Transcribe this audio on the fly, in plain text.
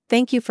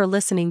Thank you for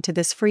listening to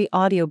this free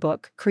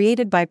audiobook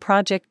created by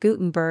Project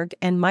Gutenberg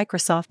and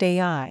Microsoft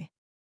AI.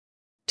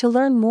 To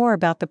learn more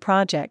about the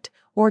project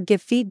or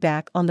give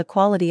feedback on the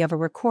quality of a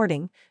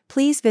recording,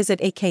 please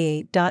visit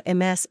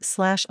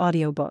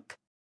aka.ms/audiobook.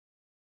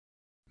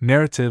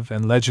 Narrative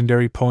and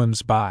Legendary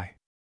Poems by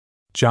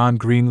John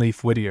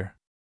Greenleaf Whittier.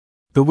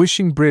 The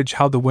Wishing Bridge.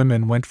 How the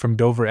Women Went from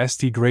Dover.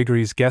 St.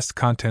 Gregory's Guest.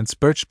 Contents.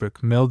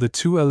 Birchbrook Mill. The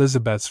Two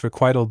Elizabeths.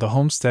 Requital. The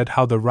Homestead.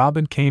 How the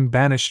Robin Came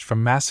Banished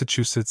from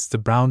Massachusetts. The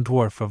Brown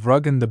Dwarf of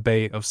Ruggan. The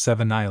Bay of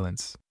Seven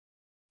Islands.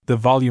 The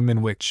volume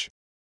in which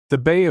The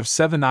Bay of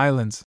Seven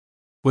Islands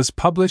was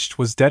published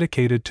was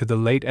dedicated to the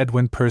late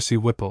Edwin Percy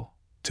Whipple,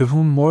 to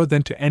whom more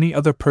than to any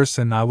other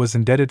person I was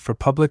indebted for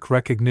public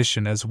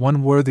recognition as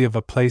one worthy of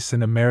a place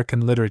in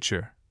American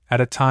literature, at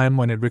a time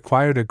when it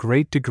required a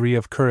great degree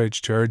of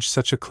courage to urge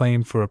such a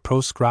claim for a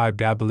proscribed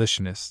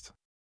abolitionist.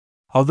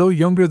 Although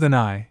younger than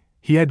I,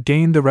 he had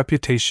gained the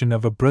reputation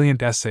of a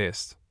brilliant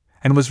essayist,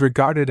 and was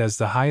regarded as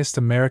the highest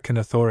American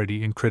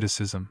authority in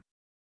criticism.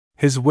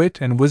 His wit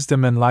and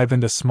wisdom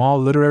enlivened a small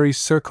literary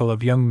circle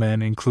of young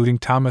men, including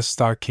Thomas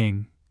Starr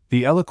King,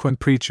 the eloquent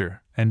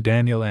preacher, and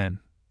Daniel N.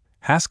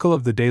 Haskell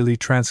of the Daily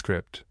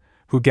Transcript,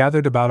 who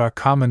gathered about our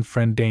common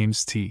friend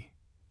Dames T.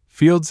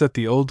 Fields at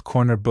the Old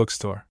Corner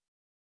Bookstore.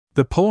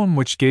 The poem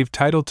which gave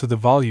title to the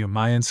volume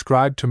I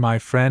inscribed to my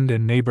friend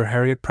and neighbor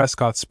Harriet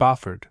Prescott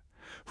Spofford,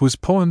 whose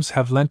poems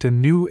have lent a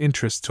new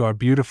interest to our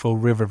beautiful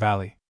river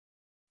valley.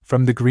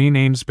 From the green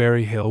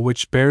Amesbury Hill,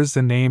 which bears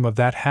the name of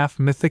that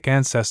half-mythic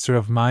ancestor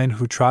of mine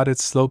who trod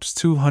its slopes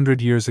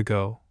 200 years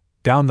ago,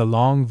 down the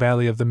long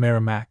valley of the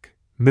Merrimack,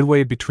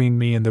 midway between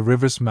me and the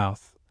river's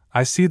mouth,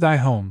 I see thy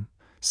home,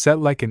 set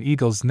like an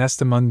eagle's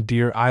nest among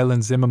Deer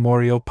Island's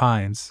immemorial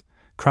pines,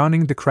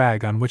 crowning the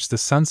crag on which the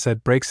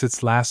sunset breaks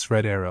its last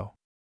red arrow.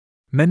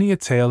 Many a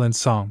tale and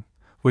song,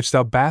 which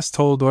thou bast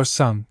told or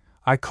sung,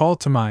 I call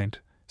to mind,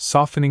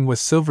 softening with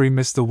silvery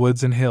mist the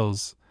woods and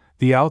hills,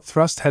 the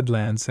outthrust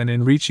headlands and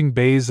in-reaching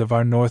bays of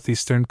our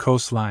northeastern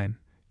coastline,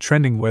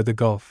 trending where the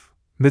Gulf,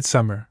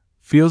 midsummer,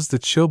 feels the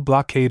chill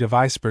blockade of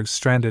icebergs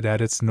stranded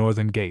at its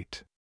northern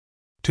gate.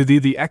 To thee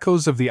the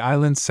echoes of the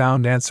island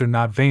sound answer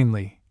not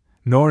vainly,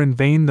 nor in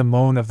vain the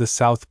moan of the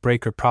south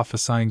breaker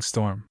prophesying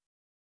storm.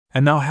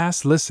 And thou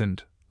hast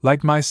listened,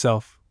 like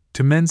myself,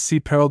 to men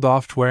sea-perilled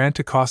oft where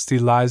Anticosti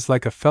lies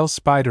like a fell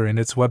spider in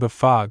its web of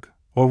fog,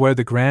 or where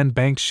the grand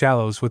banked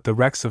shallows with the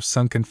wrecks of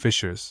sunken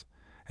fishers,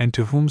 and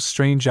to whom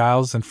strange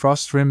isles and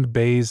frost-rimmed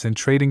bays and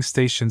trading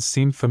stations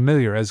seem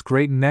familiar as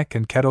Great Neck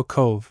and Kettle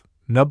Cove,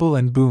 Nubble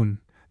and Boone,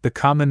 the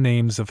common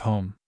names of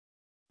home.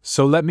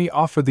 So let me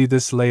offer thee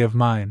this lay of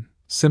mine,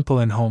 simple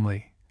and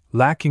homely,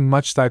 lacking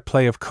much thy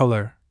play of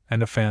color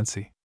and of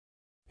fancy.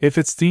 If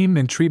its theme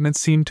and treatment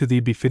seem to thee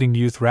befitting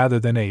youth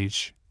rather than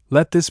age,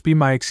 let this be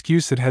my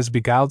excuse. It has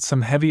beguiled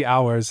some heavy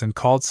hours and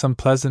called some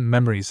pleasant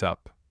memories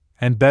up,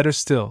 and better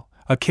still,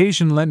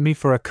 occasion lent me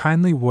for a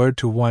kindly word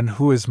to one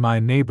who is my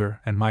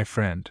neighbor and my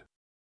friend.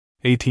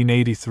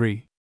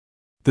 1883.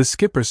 The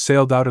skipper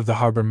sailed out of the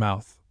harbor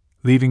mouth,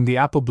 leaving the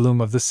apple bloom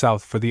of the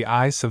south for the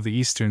ice of the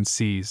eastern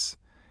seas,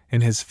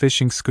 in his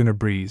fishing schooner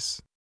Breeze.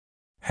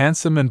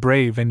 Handsome and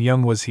brave and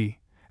young was he,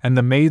 and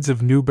the maids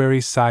of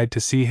Newbury sighed to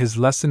see his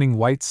lessening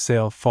white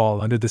sail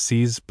fall under the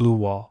sea's blue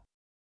wall.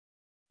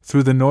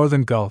 Through the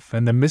northern gulf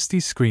and the misty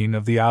screen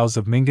of the Isles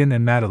of Mingan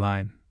and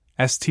Madeline,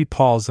 St.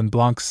 Paul's and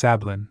Blanc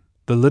Sablin,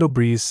 the little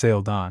Breeze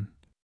sailed on.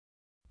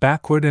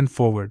 Backward and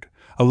forward,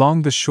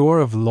 along the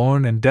shore of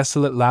lorn and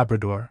desolate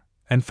Labrador,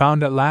 and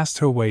found at last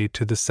her way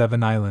to the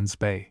Seven Islands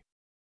Bay.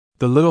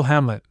 The little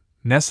hamlet,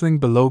 nestling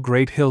below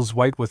great hills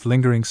white with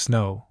lingering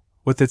snow,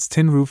 with its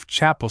tin-roofed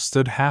chapel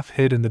stood half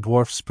hid in the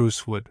dwarf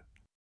spruce wood.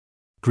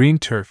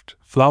 Green-turfed,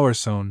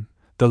 flower-sown,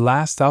 the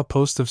last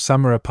outpost of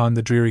summer upon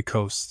the dreary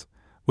coast,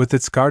 with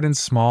its gardens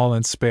small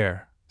and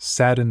spare,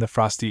 sat in the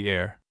frosty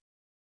air.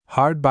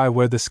 Hard by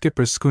where the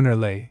skipper's schooner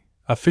lay,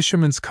 a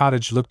fisherman's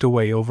cottage looked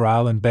away over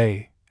island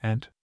bay,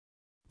 and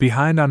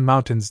behind on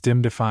mountains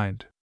dim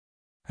defined.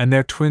 And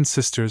their twin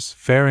sisters,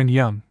 fair and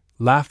young,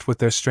 laughed with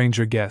their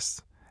stranger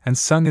guests, and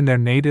sung in their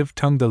native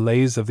tongue the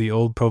lays of the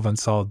old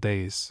Provençal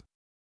days.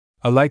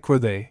 Alike were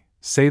they,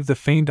 save the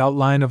faint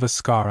outline of a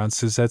scar on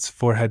Suzette's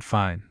forehead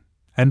fine,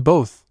 and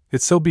both,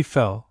 it so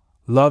befell,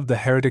 loved the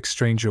heretic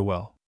stranger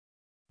well.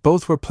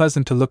 Both were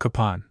pleasant to look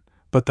upon,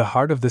 but the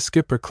heart of the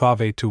skipper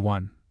clave to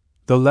one,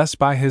 though less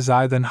by his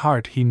eye than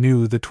heart he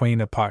knew the twain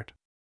apart.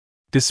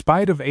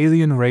 Despite of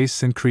alien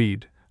race and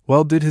creed,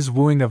 well did his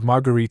wooing of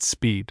Marguerite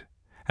speed,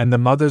 and the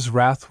mother's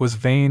wrath was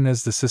vain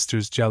as the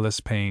sister's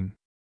jealous pain.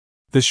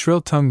 The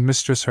shrill-tongued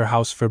mistress her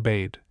house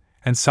forbade,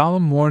 and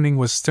solemn warning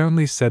was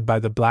sternly said by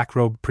the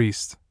black-robed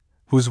priest,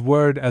 whose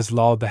word as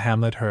lulled the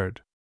hamlet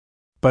heard.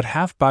 But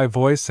half by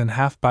voice and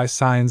half by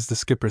signs the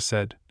skipper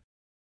said,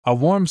 "A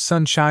warm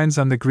sun shines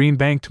on the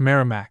green-banked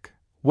Merrimack.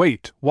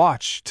 Wait,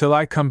 watch, till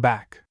I come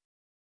back.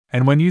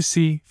 And when you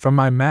see, from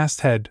my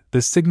masthead,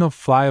 the signal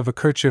fly of a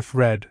kerchief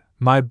red,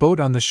 my boat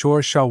on the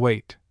shore shall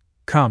wait.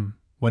 Come,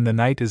 when the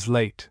night is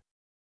late."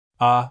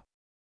 Ah!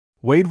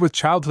 Wade with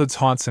childhood's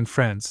haunts and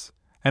friends,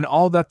 and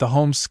all that the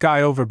home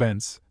sky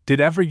overbends, did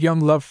ever young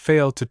love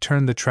fail to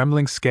turn the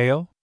trembling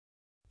scale?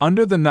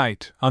 Under the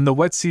night, on the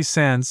wet sea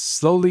sands,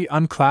 slowly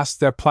unclasped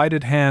their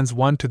plighted hands,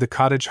 one to the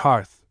cottage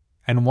hearth,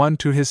 and one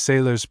to his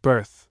sailor's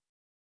berth.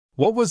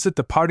 What was it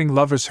the parting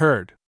lovers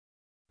heard?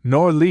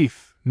 Nor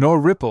leaf, nor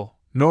ripple,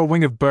 nor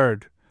wing of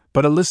bird,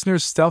 but a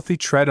listener's stealthy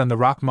tread on the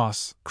rock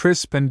moss,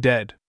 crisp and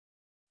dead.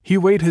 He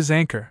weighed his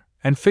anchor,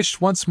 and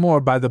fished once more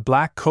by the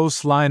black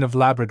coast line of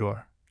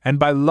Labrador, and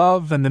by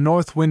love and the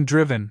north wind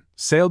driven,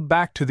 sailed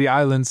back to the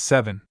islands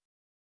 7.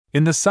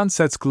 In the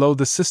sunset's glow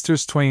the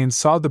sisters twain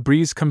saw the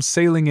breeze come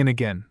sailing in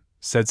again.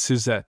 Said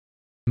Suzette,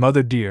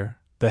 "Mother dear,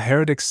 the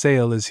heretic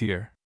sail is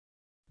here.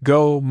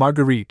 Go,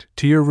 Marguerite,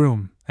 to your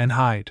room, and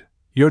hide,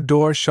 your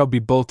door shall be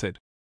bolted."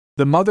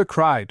 The mother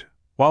cried,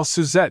 while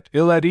Suzette,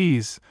 ill at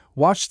ease,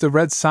 watched the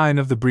red sign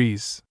of the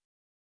breeze.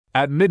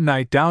 At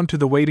midnight down to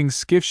the waiting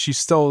skiff she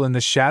stole in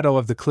the shadow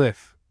of the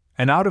cliff,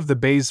 and out of the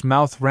bay's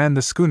mouth ran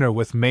the schooner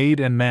with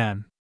maid and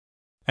man.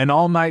 And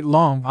all night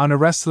long, on a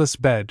restless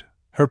bed,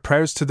 her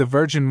prayers to the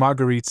Virgin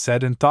Marguerite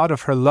said, and thought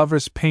of her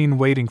lover's pain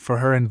waiting for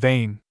her in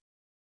vain.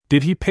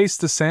 Did he pace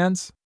the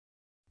sands?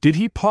 Did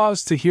he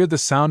pause to hear the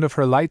sound of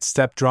her light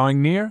step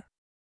drawing near?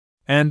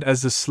 And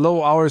as the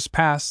slow hours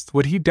passed,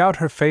 would he doubt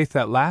her faith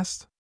at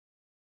last?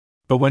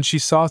 But when she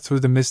saw through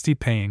the misty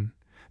pane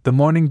the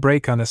morning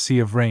break on a sea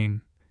of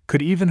rain,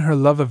 could even her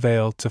love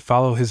avail to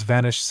follow his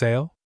vanished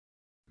sail?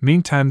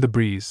 Meantime the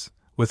breeze,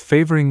 with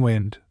favoring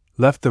wind,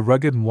 left the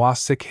rugged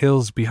Moisic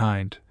hills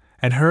behind,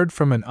 and heard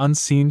from an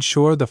unseen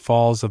shore the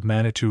falls of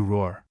Manitou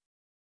roar.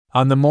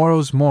 On the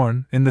morrow's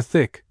morn, in the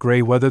thick,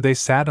 grey weather, they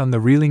sat on the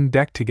reeling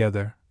deck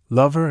together,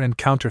 lover and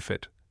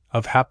counterfeit,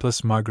 of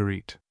hapless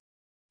Marguerite.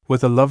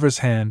 With a lover's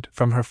hand,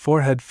 from her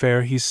forehead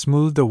fair, he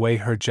smoothed away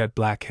her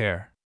jet-black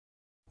hair.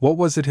 What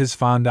was it his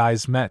fond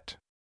eyes met?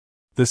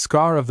 The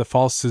scar of the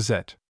false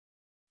Suzette.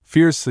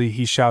 Fiercely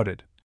he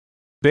shouted,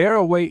 "Bear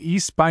away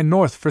east by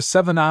north for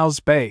 7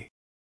 Isles Bay!"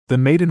 The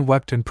maiden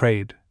wept and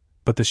prayed,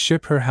 but the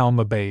ship her helm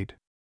obeyed.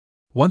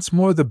 Once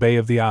more the Bay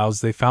of the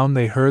Isles they found.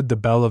 They heard the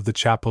bell of the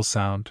chapel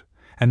sound,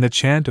 and the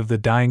chant of the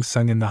dying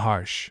sung in the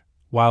harsh,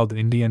 wild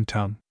Indian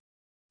tongue.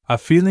 A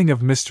feeling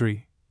of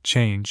mystery,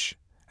 change,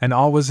 and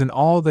all was in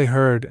all they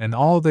heard and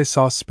all they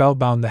saw.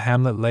 Spellbound the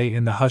hamlet lay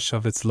in the hush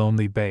of its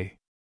lonely bay.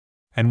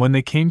 And when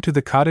they came to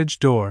the cottage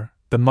door,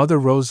 the mother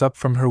rose up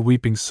from her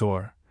weeping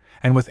sore,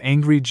 and with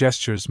angry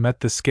gestures met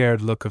the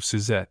scared look of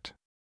Suzette.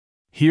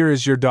 "Here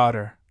is your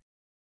daughter,"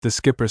 the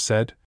skipper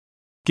said.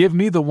 "Give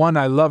me the one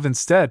I love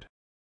instead."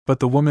 But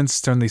the woman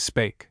sternly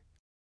spake,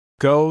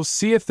 "Go,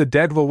 see if the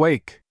dead will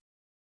wake."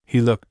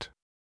 He looked.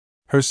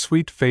 Her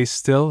sweet face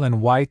still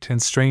and white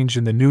and strange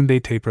in the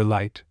noonday taper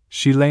light,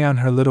 she lay on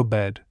her little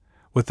bed,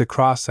 with the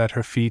cross at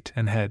her feet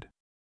and head.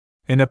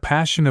 In a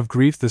passion of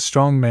grief the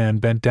strong man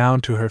bent down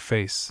to her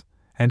face,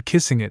 and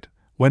kissing it,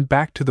 went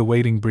back to the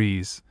waiting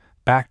breeze,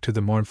 back to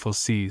the mournful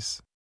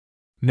seas.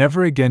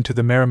 Never again to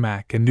the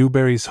Merrimack and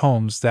Newberry's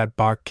homes that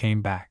bark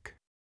came back.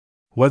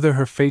 Whether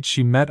her fate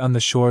she met on the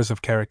shores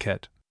of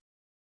Caracat,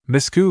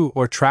 Miscou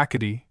or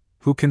Tracadie,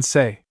 who can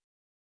say?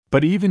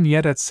 But even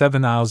yet at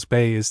 7 Isles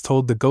Bay is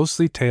told the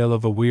ghostly tale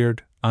of a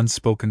weird,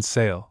 unspoken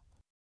sail.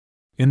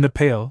 In the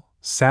pale,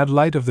 sad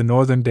light of the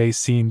northern day,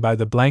 seen by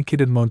the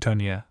blanketed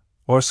Montagne,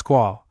 or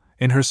squaw,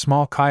 in her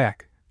small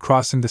kayak,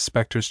 crossing the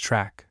spectre's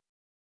track.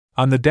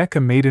 On the deck a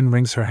maiden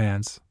wrings her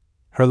hands,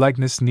 her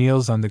likeness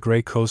kneels on the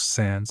grey coast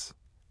sands,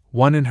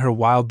 one in her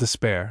wild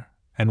despair,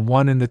 and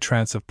one in the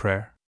trance of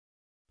prayer.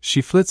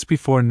 She flits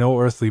before no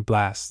earthly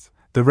blast,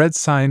 the red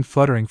sign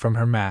fluttering from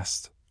her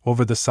mast,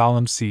 over the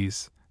solemn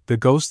seas, the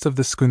ghost of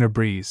the schooner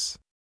breeze.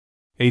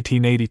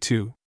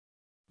 1882.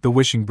 The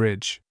Wishing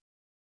Bridge.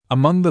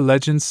 Among the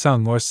legends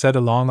sung or said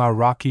along our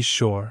rocky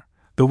shore,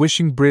 the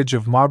Wishing Bridge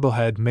of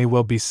Marblehead may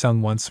well be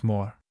sung once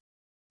more.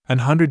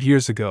 100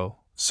 years ago,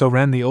 so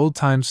ran the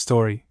old-time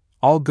story,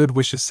 all good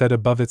wishes set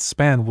above its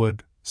span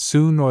would,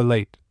 soon or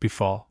late,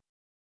 befall.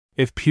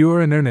 If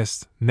pure and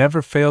earnest,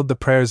 never failed the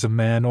prayers of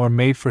man or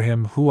maid for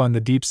him who on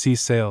the deep sea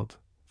sailed,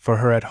 for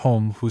her at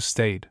home who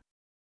stayed.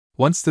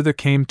 Once thither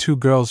came 2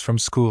 girls from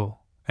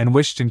school, and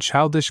wished in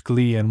childish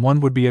glee, and one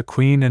would be a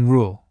queen and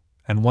rule,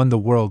 and one the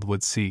world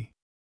would see.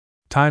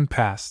 Time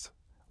passed,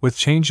 with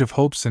change of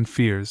hopes and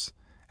fears,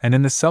 and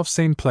in the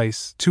selfsame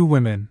place 2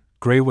 women,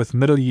 grey with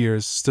middle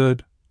years,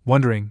 stood,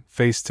 wondering,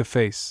 face to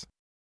face.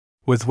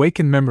 With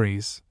wakened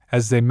memories,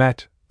 as they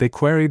met, they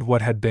queried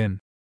what had been.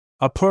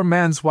 "A poor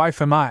man's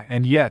wife am I,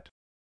 and yet,"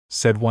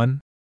 said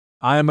one,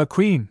 "I am a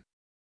queen.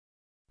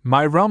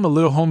 My realm a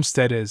little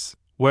homestead is,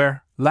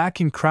 where,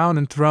 lacking crown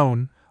and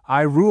throne,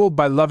 I rule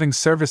by loving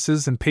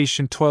services and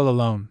patient toil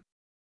alone."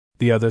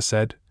 The other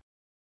said,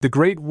 "The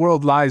great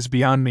world lies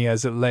beyond me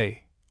as it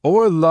lay,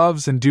 o'er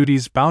love's and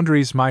duty's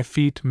boundaries my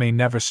feet may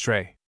never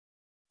stray.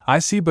 I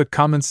see but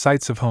common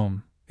sights of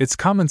home, its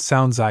common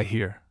sounds I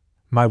hear,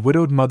 my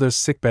widowed mother's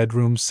sick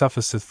bedroom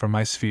sufficeth for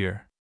my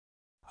sphere.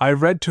 I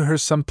read to her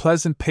some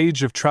pleasant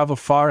page of travel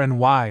far and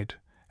wide,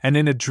 and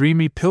in a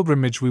dreamy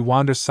pilgrimage we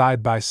wander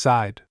side by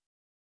side.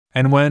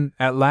 And when,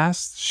 at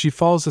last, she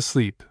falls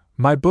asleep,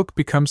 My book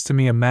becomes to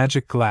me a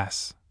magic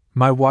glass,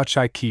 my watch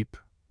I keep,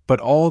 but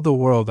all the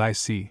world I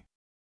see.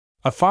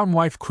 A farm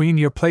wife queen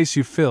your place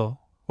you fill,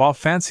 while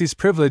fancy's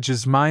privilege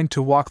is mine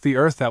to walk the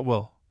earth at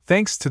will,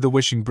 thanks to the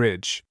wishing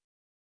bridge.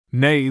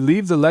 Nay,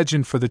 leave the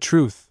legend for the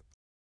truth,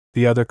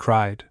 the other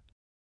cried,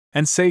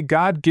 and say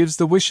God gives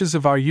the wishes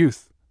of our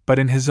youth, but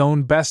in his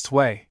own best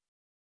way.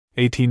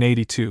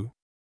 1882.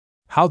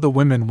 How the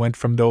Women Went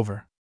from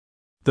Dover.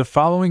 The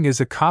following is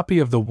a copy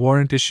of the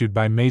warrant issued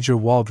by Major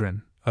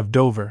Waldron, of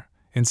Dover,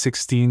 in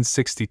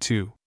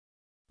 1662.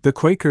 The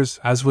Quakers,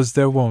 as was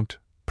their wont,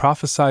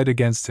 prophesied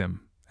against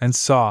him, and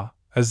saw,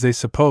 as they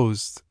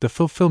supposed, the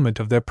fulfillment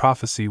of their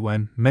prophecy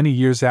when, many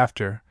years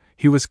after,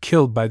 he was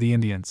killed by the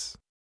Indians.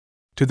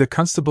 To the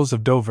constables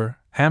of Dover,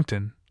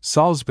 Hampton,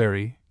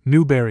 Salisbury,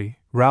 Newbury,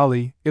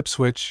 Rowley,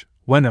 Ipswich,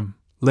 Wenham,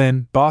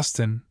 Lynn,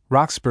 Boston,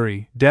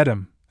 Roxbury,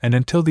 Dedham, and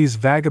until these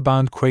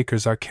vagabond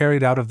Quakers are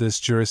carried out of this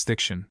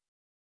jurisdiction.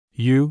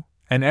 You,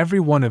 and every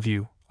one of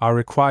you, are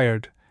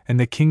required, in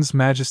the King's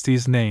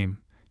Majesty's name,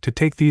 to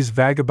take these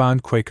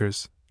vagabond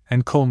Quakers,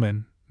 and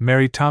Coleman,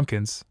 Mary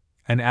Tompkins,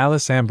 and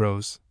Alice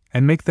Ambrose,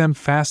 and make them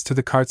fast to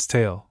the cart's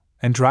tail,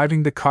 and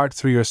driving the cart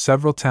through your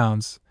several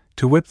towns,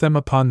 to whip them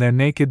upon their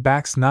naked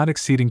backs not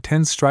exceeding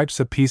 10 stripes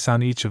apiece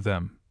on each of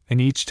them, in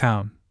each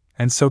town,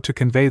 and so to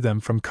convey them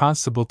from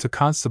constable to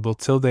constable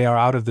till they are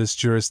out of this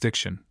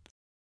jurisdiction.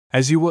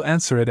 As you will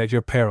answer it at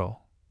your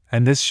peril,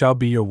 and this shall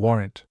be your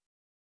warrant.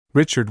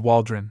 Richard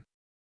Waldron.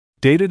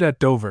 Dated at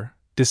Dover,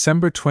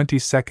 December 22,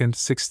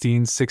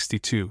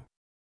 1662.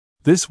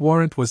 This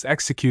warrant was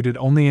executed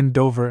only in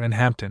Dover and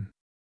Hampton.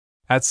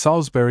 At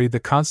Salisbury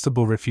the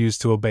constable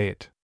refused to obey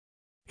it.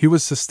 He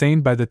was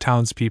sustained by the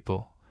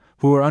townspeople,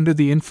 who were under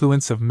the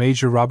influence of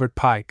Major Robert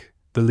Pike,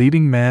 the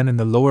leading man in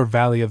the lower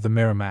valley of the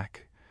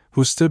Merrimack,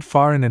 who stood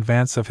far in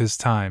advance of his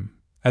time,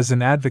 as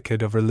an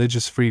advocate of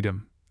religious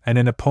freedom, and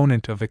an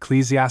opponent of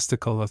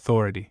ecclesiastical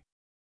authority.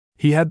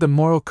 He had the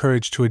moral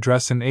courage to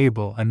address an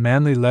able and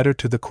manly letter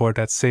to the court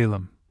at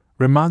Salem,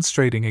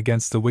 remonstrating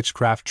against the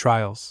witchcraft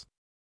trials.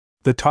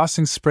 The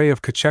tossing spray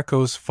of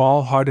Cocheco's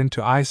fall hardened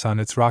to ice on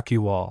its rocky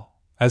wall,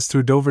 as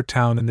through Dover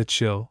town in the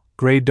chill,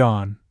 grey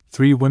dawn,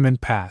 3 women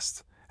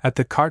passed, at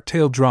the cart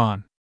tail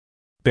drawn,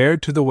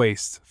 bared to the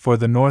waist, for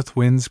the north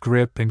wind's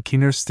grip and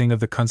keener sting of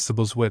the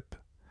constable's whip.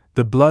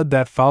 The blood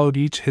that followed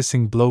each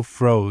hissing blow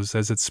froze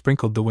as it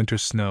sprinkled the winter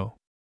snow.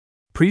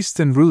 Priest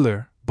and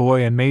ruler,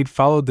 boy and maid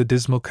followed the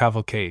dismal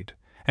cavalcade,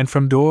 and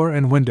from door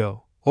and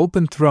window,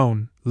 open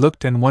thrown,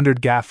 looked and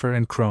wondered gaffer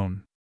and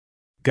crone.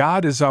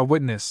 God is our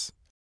witness,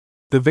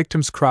 the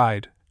victims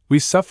cried, we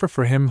suffer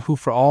for him who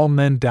for all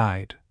men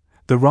died.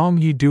 The wrong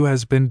ye do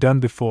has been done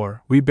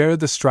before, we bear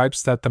the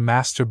stripes that the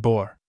Master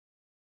bore.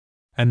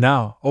 And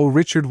now, O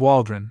Richard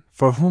Waldron,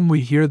 for whom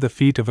we hear the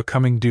feet of a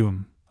coming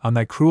doom, on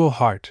thy cruel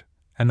heart,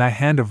 and thy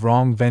hand of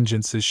wrong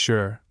vengeance is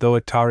sure, though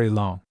it tarry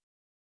long.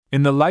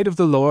 In the light of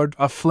the Lord,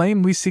 a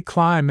flame we see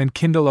climb and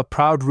kindle a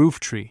proud roof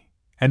tree,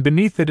 and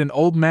beneath it an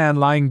old man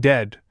lying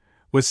dead,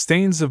 with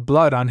stains of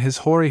blood on his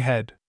hoary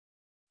head.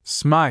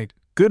 Smite,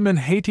 goodman,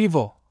 hate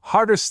evil,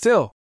 harder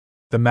still,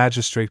 the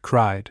magistrate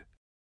cried.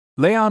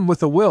 Lay on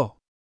with a will.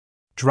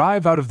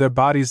 Drive out of their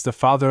bodies the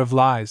father of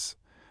lies,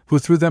 who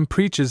through them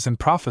preaches and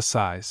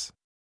prophesies.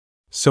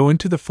 So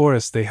into the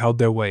forest they held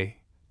their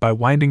way, by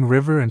winding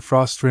river and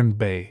frost-rimmed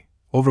bay,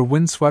 over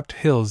wind-swept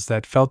hills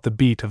that felt the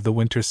beat of the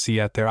winter sea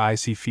at their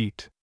icy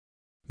feet.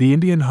 The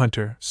Indian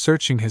hunter,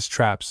 searching his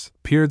traps,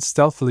 peered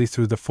stealthily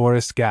through the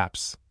forest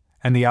gaps,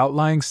 and the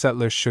outlying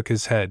settler shook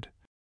his head.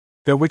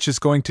 "The witch is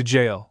going to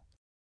jail,"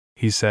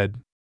 he said.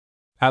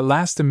 At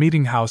last a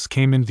meeting-house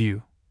came in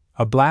view.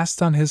 A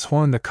blast on his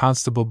horn the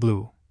constable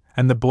blew,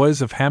 and the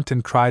boys of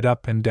Hampton cried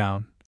up and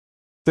down,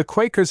 "The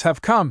Quakers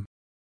have come!"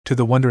 to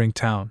the wondering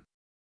town.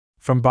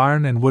 From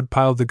barn and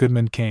woodpile the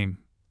goodman came.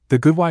 The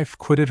goodwife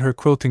quitted her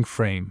quilting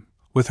frame,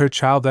 with her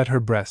child at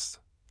her breast,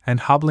 and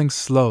hobbling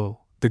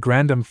slow, the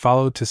grandam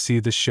followed to see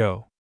the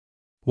show.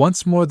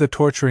 Once more the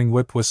torturing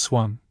whip was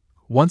swung,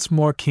 once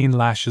more keen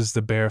lashes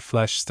the bare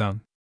flesh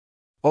stung.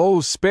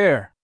 "Oh,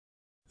 spare!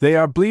 They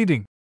are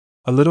bleeding!"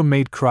 a little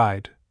maid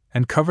cried,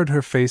 and covered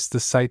her face the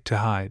sight to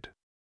hide.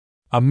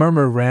 A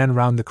murmur ran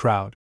round the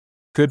crowd.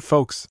 "Good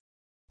folks,"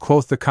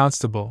 quoth the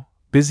constable,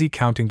 busy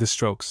counting the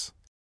strokes.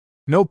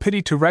 "No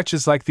pity to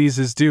wretches like these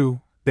is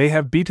due, they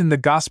have beaten the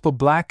gospel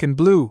black and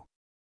blue."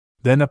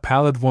 Then a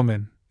pallid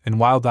woman, in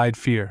wild-eyed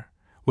fear,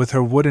 with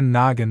her wooden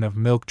noggin of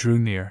milk drew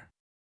near.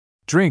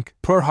 "Drink,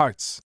 poor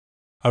hearts!"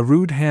 a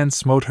rude hand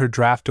smote her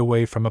draught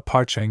away from a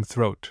parching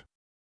throat.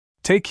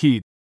 "Take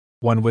heed,"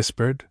 one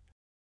whispered.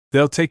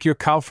 "They'll take your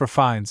cow for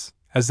fines,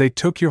 as they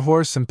took your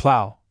horse and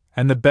plough,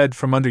 and the bed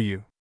from under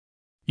you."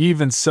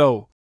 "Even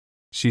so,"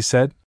 she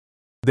said.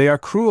 "They are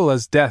cruel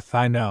as death,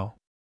 I know."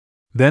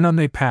 Then on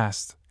they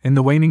passed, in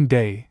the waning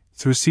day,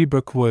 through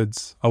Seabrook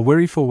woods, a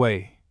weariful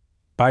way,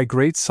 by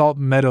great salt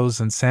meadows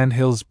and sand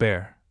hills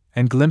bare,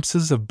 and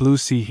glimpses of blue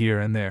sea here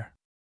and there.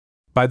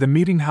 By the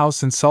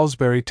meeting-house in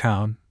Salisbury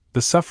town,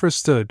 the sufferer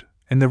stood,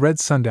 in the red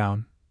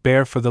sundown,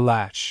 bare for the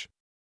latch.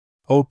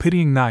 "O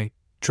pitying night,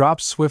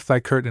 drop swift thy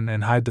curtain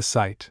and hide the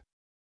sight.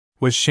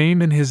 With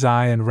shame in his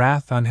eye and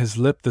wrath on his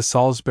lip, the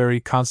Salisbury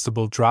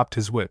constable dropped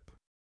his whip.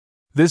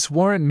 "This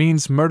warrant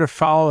means murder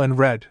foul and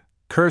red,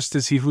 cursed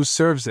is he who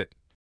serves it,"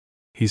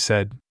 he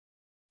said.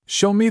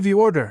 "Show me the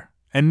order,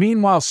 and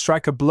meanwhile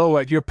strike a blow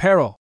at your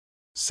peril,"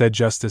 said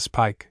Justice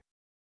Pike.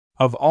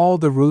 Of all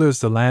the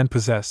rulers the land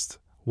possessed,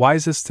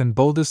 wisest and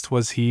boldest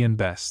was he and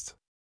best.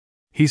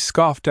 He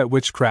scoffed at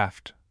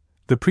witchcraft.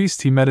 The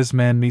priest he met as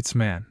man meets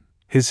man.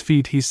 His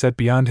feet he set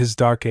beyond his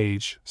dark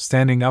age,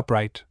 standing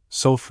upright,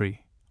 soul free,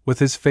 with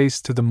his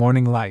face to the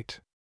morning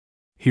light.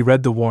 He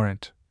read the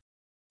warrant.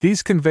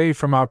 "These convey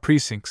from our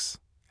precincts.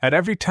 At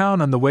every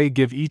town on the way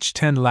give each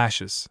 10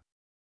 lashes.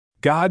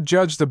 God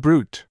judge the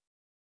brute!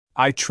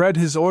 I tread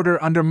his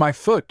order under my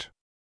foot.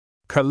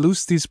 Cut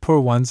loose these poor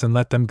ones and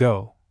let them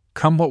go.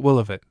 Come what will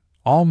of it,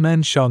 all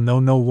men shall know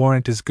no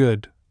warrant is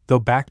good, though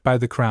backed by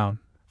the crown,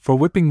 for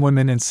whipping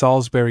women in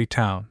Salisbury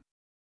town."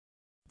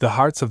 The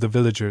hearts of the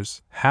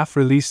villagers, half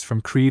released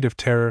from creed of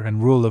terror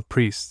and rule of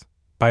priest,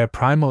 by a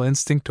primal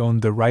instinct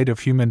owned the right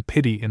of human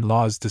pity in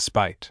law's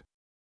despite.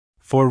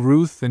 For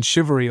ruth and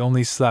chivalry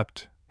only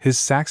slept, his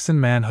Saxon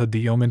manhood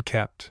the yeoman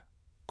kept.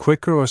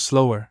 Quicker or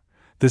slower,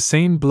 the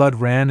same blood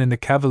ran in the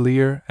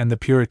Cavalier and the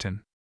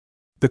Puritan.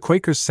 The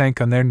Quakers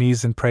sank on their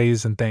knees in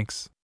praise and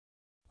thanks.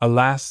 A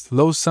last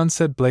low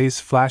sunset blaze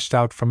flashed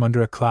out from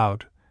under a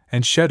cloud,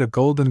 and shed a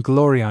golden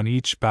glory on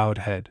each bowed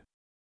head.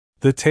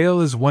 The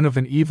tale is one of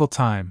an evil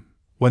time,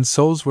 when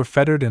souls were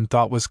fettered and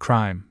thought was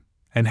crime,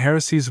 and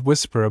heresy's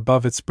whisper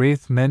above its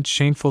breath meant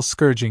shameful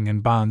scourging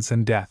and bonds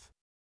and death.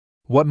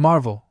 What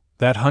marvel,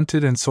 that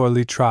hunted and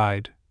sorely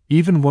tried,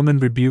 even woman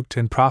rebuked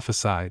and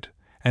prophesied,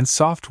 and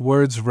soft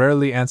words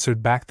rarely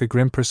answered back the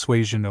grim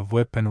persuasion of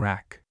whip and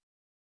rack.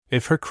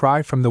 If her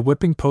cry from the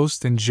whipping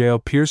post in jail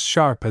pierced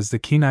sharp as the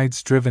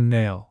keen-eye's driven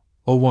nail,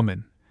 O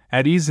woman,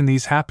 at ease in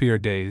these happier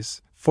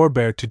days,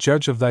 forbear to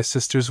judge of thy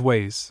sister's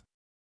ways.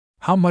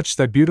 How much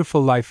thy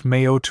beautiful life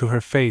may owe to her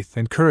faith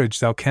and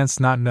courage thou canst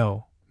not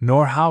know,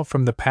 nor how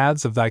from the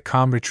paths of thy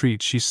calm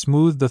retreat she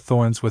smoothed the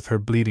thorns with her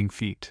bleeding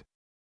feet.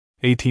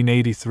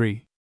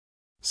 1883.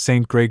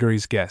 St.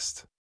 Gregory's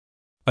Guest.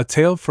 A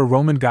tale for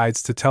Roman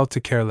guides to tell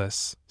to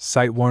careless,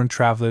 sight-worn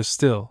travelers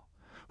still,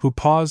 who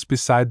paused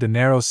beside the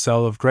narrow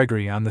cell of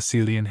Gregory on the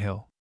Celian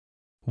hill.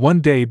 One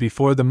day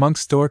before the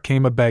monk's door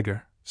came a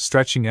beggar,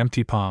 stretching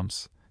empty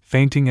palms,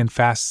 fainting and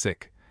fast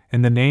sick,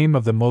 in the name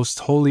of the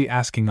most holy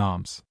asking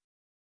alms.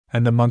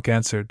 And the monk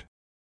answered,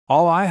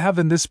 "All I have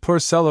in this poor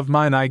cell of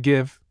mine I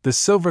give, the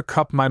silver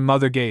cup my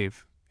mother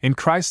gave, in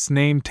Christ's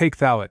name take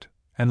thou it,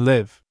 and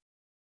live."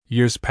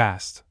 Years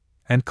passed,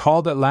 and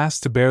called at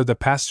last to bear the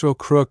pastoral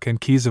crook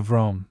and keys of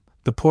Rome,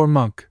 the poor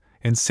monk,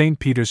 in St.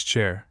 Peter's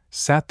chair,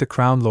 sat the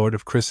crowned Lord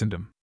of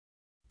Christendom.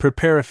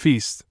 "Prepare a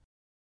feast,"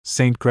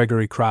 St.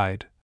 Gregory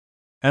cried,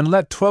 "and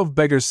let 12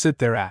 beggars sit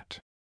thereat."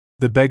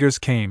 The beggars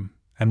came,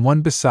 and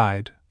one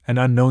beside, an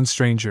unknown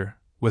stranger,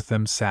 with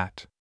them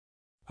sat.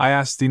 "I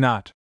ask thee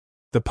not,"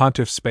 the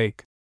pontiff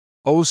spake,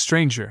 "O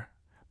stranger,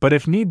 but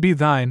if need be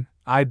thine,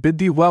 I bid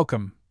thee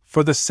welcome,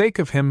 for the sake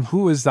of him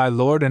who is thy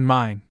Lord and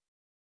mine."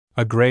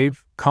 A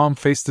grave, calm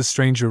face the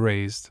stranger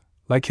raised,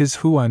 like his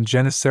who on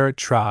Gennesaret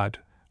trod,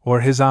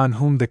 or his on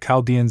whom the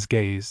Chaldeans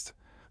gazed,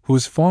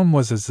 whose form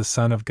was as the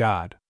Son of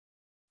God.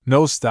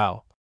 "Know'st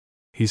thou,"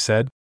 he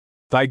said,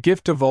 "thy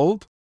gift of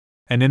old?"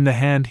 And in the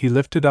hand he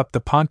lifted up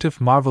the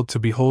pontiff marveled to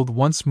behold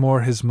once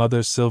more his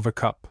mother's silver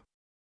cup.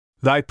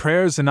 "Thy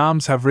prayers and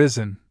alms have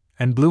risen,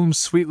 and bloomed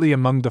sweetly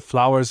among the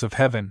flowers of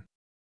heaven.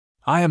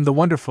 I am the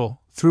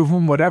wonderful, through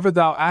whom whatever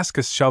thou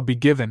askest shall be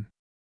given."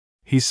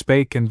 He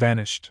spake and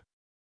vanished.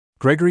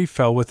 Gregory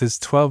fell with his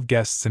 12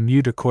 guests in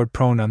mute accord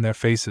prone on their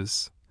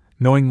faces,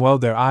 knowing well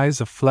their eyes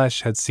of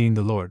flesh had seen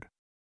the Lord.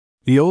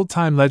 The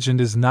old-time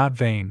legend is not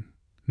vain,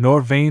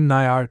 nor vain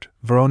thy art,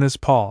 Verona's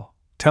Paul,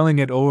 telling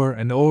it o'er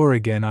and o'er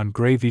again on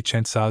grey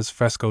Vicenza's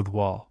frescoed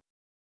wall.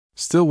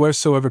 Still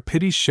wheresoever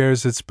pity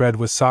shares its bread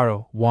with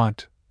sorrow,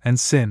 want, and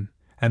sin,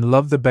 and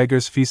love the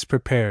beggar's feast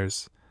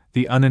prepares,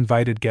 the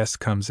uninvited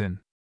guest comes in.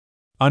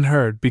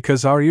 Unheard,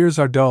 because our ears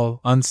are dull,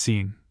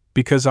 unseen,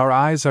 because our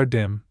eyes are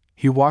dim,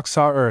 he walks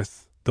our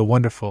earth, the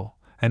wonderful,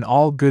 and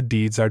all good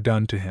deeds are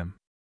done to him.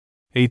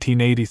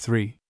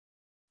 1883.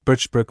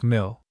 Birchbrook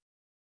Mill.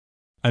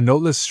 A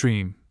noteless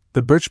stream,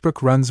 the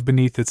birchbrook runs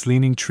beneath its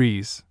leaning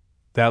trees.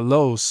 That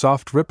low,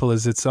 soft ripple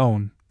is its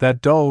own,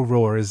 that dull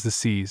roar is the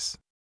sea's.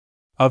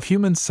 Of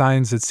human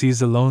signs it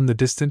sees alone the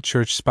distant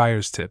church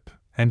spire's tip,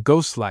 and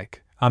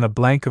ghost-like, on a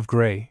blank of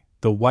grey,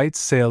 the white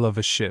sail of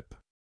a ship.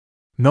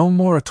 No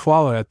more a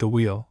twaller at the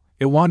wheel,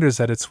 it wanders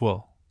at its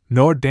will,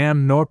 nor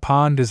dam nor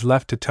pond is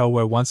left to tell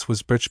where once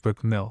was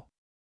Birchbrook Mill.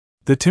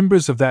 The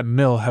timbers of that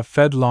mill have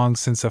fed long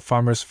since a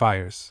farmer's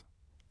fires.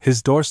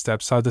 His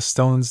doorsteps are the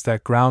stones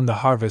that ground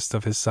the harvest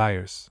of his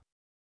sires.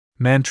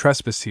 Man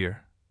trespassed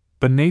here,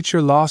 but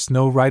nature lost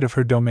no right of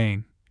her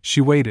domain.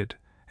 She waited,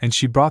 and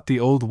she brought the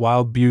old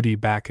wild beauty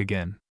back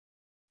again.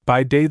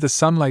 By day the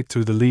sunlight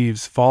through the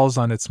leaves falls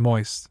on its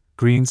moist,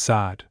 green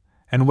sod,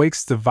 and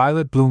wakes the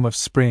violet bloom of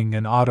spring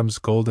and autumn's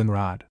golden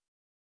rod.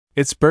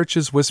 Its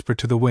birches whisper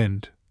to the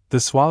wind, the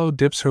swallow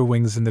dips her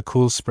wings in the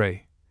cool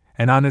spray,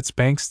 and on its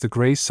banks the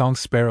gray song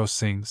sparrow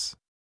sings.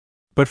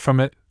 But from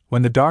it,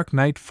 when the dark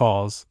night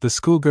falls, the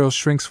schoolgirl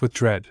shrinks with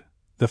dread.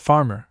 The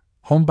farmer,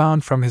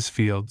 homebound from his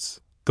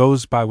fields,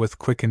 goes by with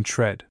quickened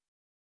tread.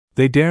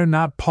 They dare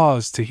not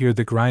pause to hear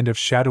the grind of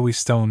shadowy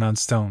stone on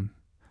stone,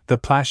 the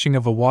plashing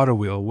of a water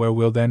wheel where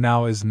wheel there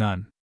now is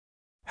none.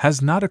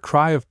 Has not a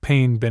cry of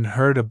pain been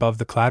heard above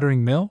the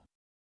clattering mill?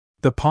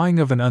 The pawing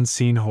of an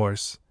unseen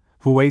horse,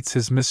 who waits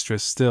his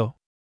mistress still?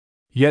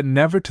 Yet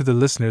never to the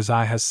listener's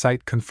eye has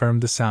sight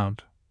confirmed the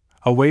sound.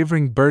 A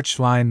wavering birch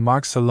line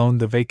marks alone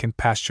the vacant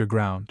pasture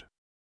ground.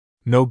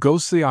 No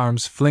ghostly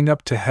arms fling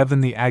up to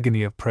heaven the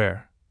agony of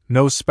prayer,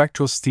 no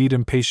spectral steed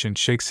impatient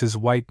shakes his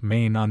white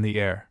mane on the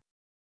air.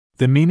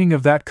 The meaning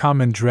of that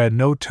common dread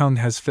no tongue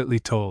has fitly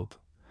told,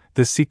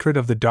 the secret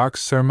of the dark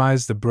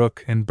surmise the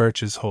brook and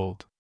birches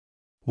hold.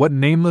 What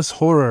nameless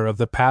horror of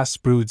the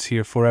past broods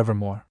here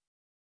forevermore?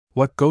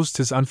 What ghost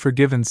his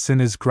unforgiven sin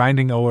is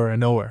grinding o'er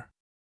and o'er?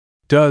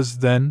 Does,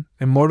 then,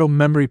 immortal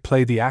memory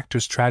play the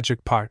actor's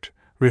tragic part,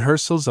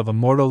 rehearsals of a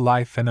mortal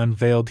life and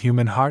unveiled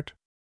human heart?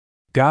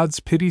 God's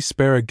pity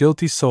spare a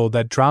guilty soul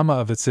that drama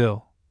of its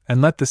ill,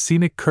 and let the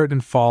scenic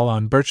curtain fall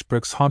on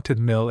Birchbrook's haunted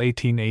mill.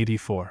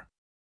 1884.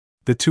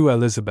 The Two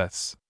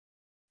Elizabeths.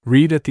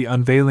 Read at the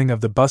unveiling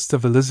of the bust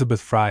of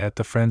Elizabeth Fry at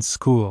the Friends'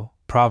 School,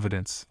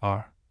 Providence,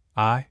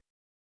 R.I.A.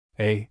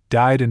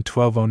 Died in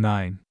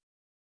 1209.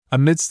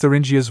 Amidst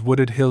Thuringia's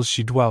wooded hills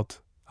she dwelt,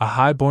 a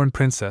high-born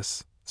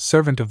princess,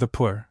 servant of the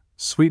poor,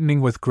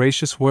 sweetening with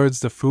gracious words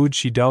the food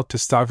she dealt to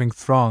starving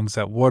throngs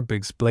at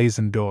Wardbig's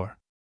blazoned door.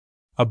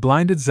 A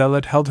blinded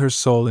zealot held her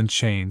soul in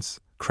chains,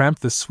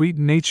 cramped the sweet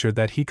nature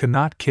that he could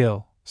not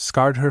kill,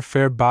 scarred her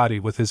fair body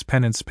with his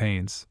penance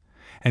pains,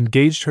 and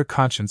gauged her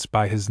conscience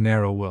by his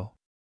narrow will.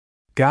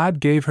 God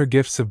gave her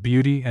gifts of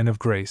beauty and of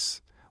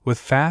grace. With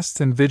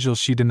fast and vigil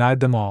she denied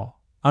them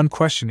all,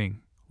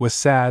 unquestioning. With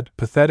sad,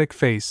 pathetic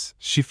face,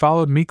 she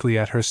followed meekly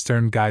at her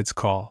stern guide's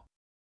call.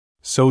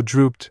 So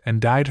drooped and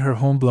died her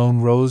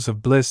home-blown rose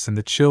of bliss in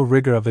the chill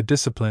rigor of a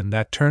discipline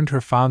that turned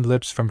her fond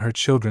lips from her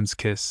children's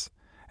kiss,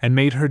 and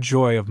made her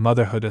joy of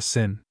motherhood a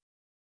sin.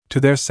 To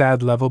their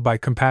sad level by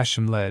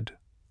compassion led,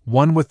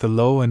 one with the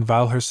low and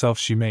vile herself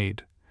she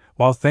made,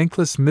 while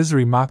thankless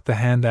misery mocked the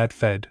hand that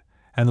fed,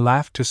 and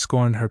laughed to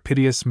scorn her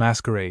piteous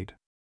masquerade.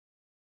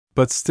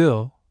 But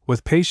still,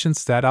 with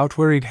patience that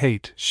outwearied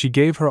hate, she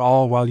gave her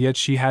all while yet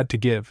she had to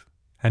give,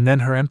 and then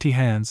her empty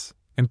hands,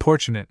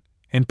 importunate,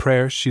 in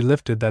prayer she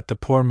lifted that the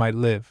poor might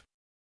live.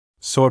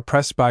 Sore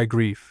pressed by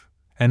grief,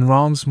 and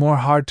wrongs more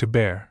hard to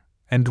bear,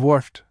 and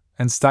dwarfed,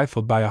 and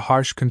stifled by a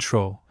harsh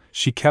control,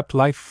 she kept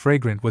life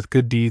fragrant with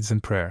good deeds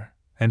and prayer,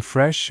 and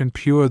fresh and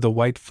pure the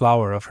white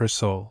flower of her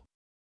soul.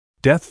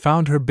 Death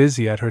found her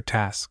busy at her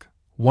task.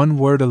 One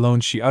word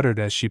alone she uttered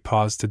as she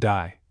paused to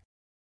die.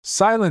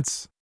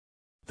 "Silence!"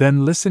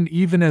 Then listened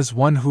even as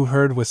one who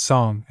heard with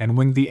song and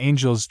winged the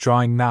angels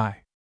drawing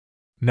nigh.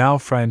 Now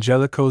Fra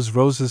Angelico's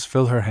roses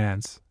fill her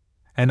hands,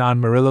 and on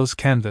Murillo's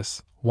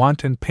canvas,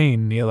 want and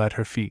pain kneel at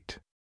her feet.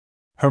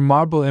 Her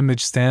marble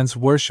image stands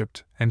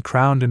worshipped and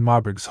crowned in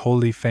Marburg's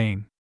holy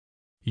fane.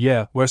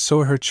 Yea,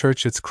 whereso her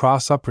church its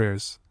cross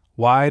uprears,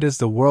 wide as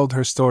the world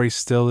her story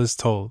still is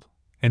told.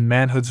 In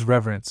manhood's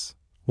reverence,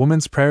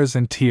 woman's prayers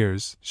and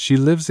tears, she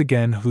lives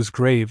again whose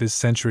grave is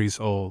centuries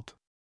old.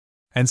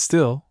 And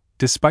still,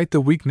 despite the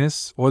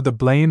weakness or the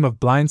blame of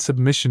blind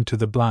submission to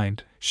the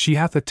blind, she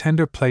hath a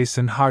tender place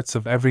in hearts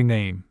of every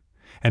name,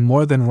 and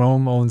more than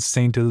Rome owns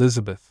Saint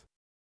Elizabeth.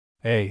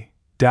 A.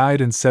 Died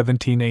in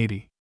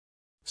 1780.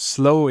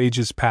 Slow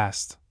ages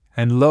passed,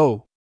 and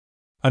lo!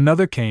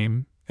 Another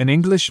came, an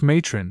English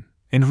matron,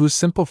 in whose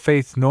simple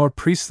faith nor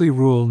priestly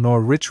rule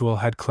nor ritual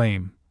had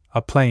claim,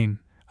 a plain,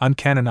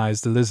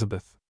 uncanonized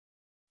Elizabeth.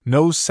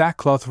 No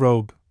sackcloth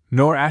robe,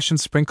 nor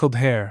ashen-sprinkled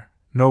hair,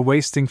 nor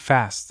wasting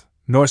fast,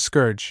 nor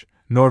scourge,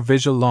 nor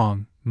vigil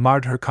long,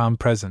 marred her calm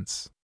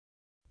presence.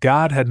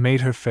 God had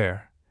made her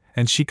fair,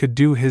 and she could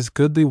do His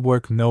goodly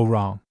work no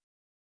wrong.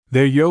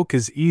 Their yoke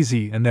is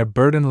easy and their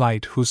burden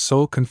light, whose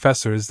sole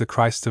confessor is the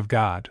Christ of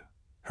God.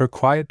 Her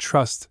quiet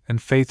trust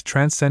and faith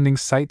transcending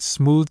sight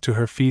smoothed to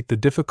her feet the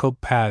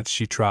difficult paths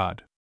she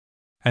trod.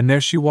 And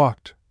there she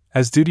walked,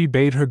 as duty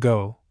bade her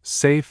go,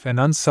 safe and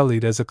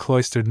unsullied as a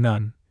cloistered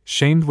nun,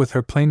 shamed with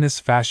her plainness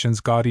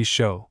fashion's gaudy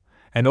show,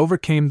 and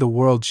overcame the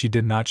world she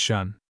did not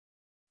shun.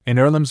 In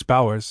Earlham's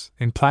bowers,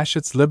 in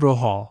Plashet's liberal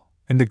hall,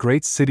 in the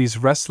great city's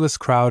restless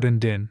crowd and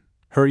din,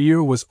 her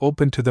ear was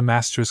open to the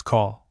Master's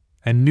call,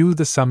 and knew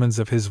the summons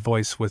of his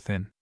voice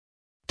within.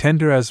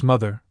 Tender as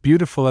mother,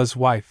 beautiful as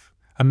wife,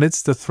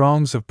 amidst the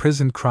throngs of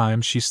prisoned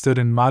crime she stood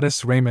in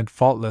modest raiment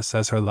faultless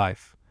as her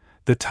life,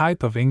 the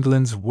type of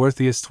England's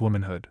worthiest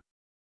womanhood.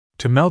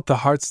 To melt the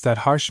hearts that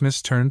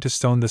harshness turned to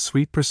stone the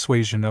sweet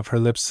persuasion of her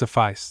lips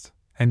sufficed,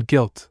 and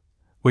guilt,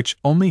 which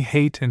only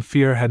hate and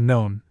fear had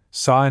known,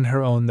 saw in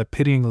her own the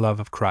pitying love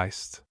of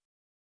Christ.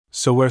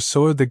 So where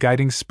soared the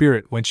guiding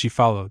spirit when she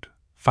followed,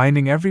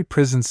 finding every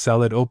prison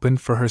cell it opened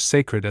for her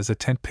sacred as a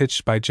tent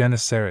pitched by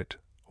Gennesaret,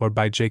 or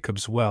by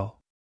Jacob's well.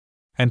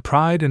 And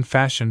pride and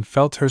fashion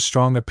felt her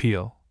strong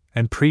appeal,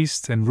 and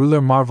priest and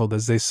ruler marveled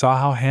as they saw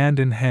how hand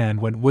in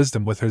hand went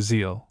wisdom with her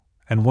zeal,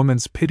 and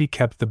woman's pity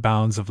kept the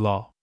bounds of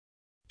law.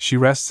 She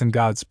rests in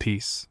God's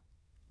peace,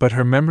 but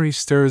her memory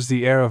stirs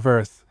the air of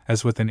earth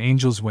as with an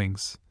angel's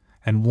wings,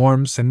 and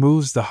warms and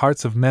moves the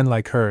hearts of men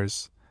like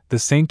hers, the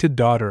sainted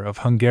daughter of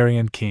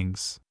Hungarian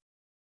kings.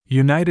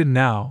 United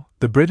now,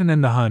 the Briton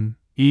and the Hun,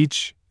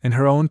 each, in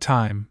her own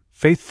time,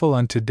 faithful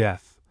unto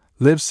death,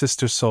 live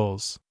sister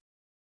souls.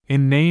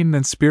 In name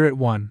and spirit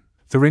one,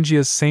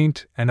 Thuringia's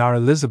saint and our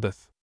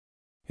Elizabeth.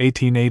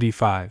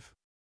 1885.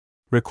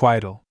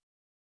 Requital.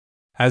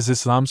 As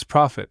Islam's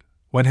prophet,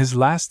 when his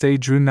last day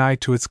drew nigh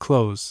to its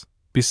close,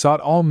 besought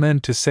all men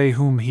to say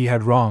whom he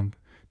had wronged,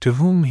 to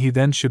whom he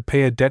then should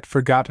pay a debt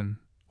forgotten,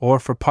 or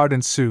for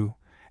pardon sue,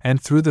 and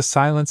through the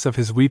silence of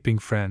his weeping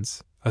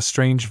friends, a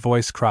strange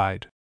voice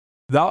cried,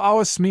 "Thou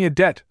owest me a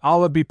debt,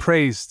 Allah be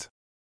praised!"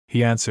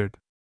 He answered,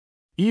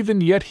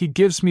 "Even yet he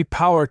gives me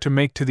power to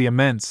make to thee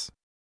amends.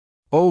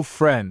 O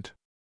friend!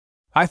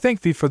 I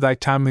thank thee for thy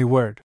timely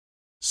word."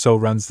 So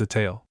runs the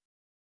tale.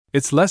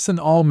 Its lesson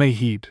all may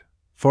heed,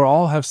 for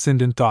all have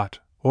sinned in thought,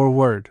 or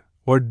word,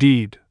 or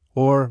deed,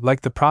 or,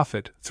 like the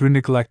prophet, through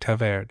neglect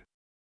have erred.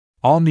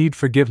 All need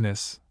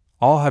forgiveness,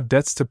 all have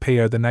debts to pay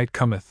ere the night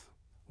cometh,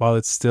 while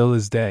it still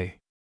is day.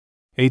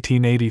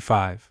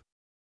 1885.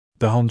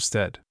 The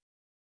Homestead.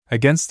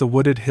 Against the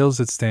wooded hills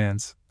it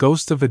stands,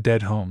 ghost of a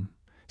dead home,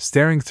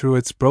 staring through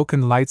its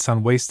broken lights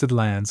on wasted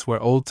lands where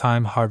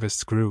old-time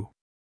harvests grew.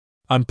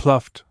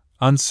 Unploughed,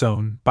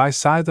 unsown, by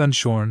scythe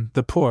unshorn,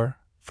 the poor,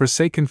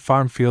 forsaken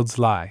farm fields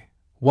lie,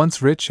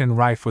 once rich and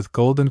rife with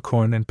golden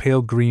corn and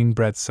pale green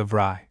breadths of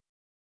rye.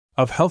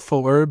 Of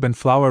healthful herb and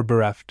flower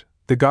bereft,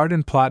 the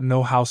garden plot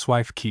no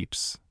housewife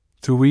keeps,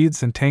 through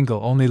weeds and tangle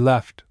only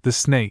left, the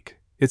snake,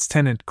 its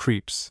tenant,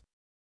 creeps.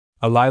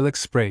 A lilac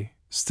spray,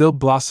 still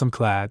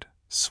blossom-clad,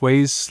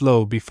 sways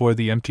slow before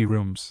the empty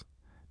rooms.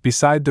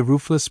 Beside the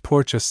roofless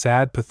porch a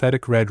sad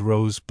pathetic red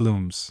rose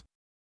blooms.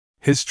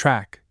 His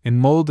track, in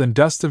mold and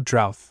dust of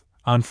drouth,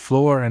 on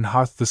floor and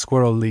hearth the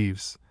squirrel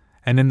leaves,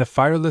 and in the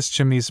fireless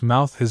chimney's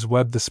mouth his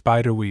web the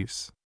spider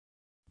weaves.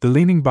 The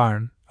leaning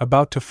barn,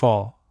 about to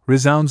fall,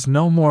 resounds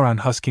no more on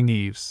husking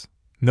eaves,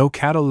 no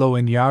cattle low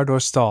in yard or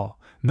stall,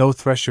 no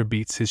thresher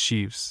beats his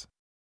sheaves.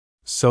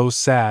 So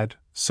sad,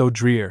 so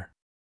drear.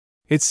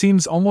 It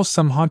seems almost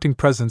some haunting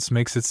presence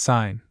makes its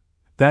sign,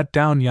 that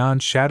down yon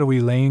shadowy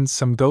lane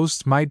some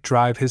ghost might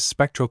drive his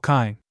spectral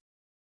kine.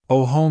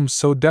 O home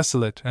so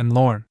desolate and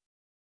lorn!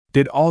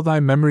 Did all thy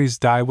memories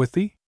die with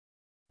thee?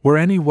 Were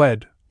any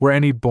wed, were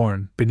any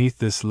born, beneath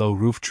this low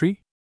roof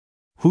tree?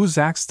 Whose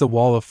axe the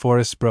wall of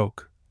forest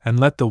broke, and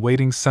let the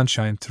waiting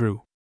sunshine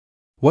through?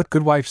 What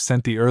good wife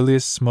sent the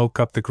earliest smoke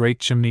up the great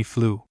chimney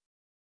flue?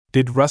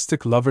 Did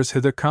rustic lovers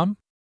hither come?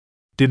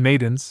 Did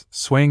maidens,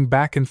 swaying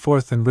back and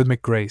forth in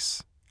rhythmic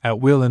grace, at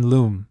wheel and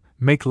loom,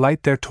 make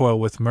light their toil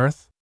with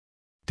mirth?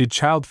 Did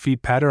child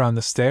feet patter on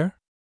the stair?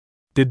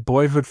 Did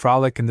boyhood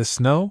frolic in the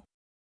snow?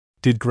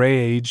 Did grey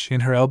age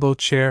in her elbow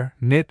chair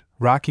knit,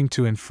 rocking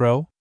to and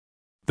fro?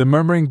 The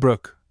murmuring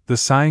brook, the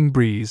sighing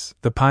breeze,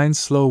 the pine's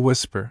slow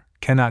whisper,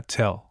 cannot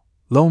tell.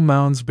 Low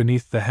mounds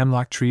beneath the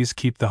hemlock trees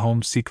keep the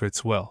home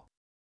secrets well.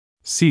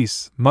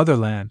 Cease,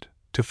 motherland,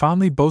 to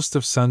fondly boast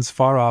of sons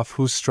far off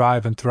who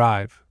strive and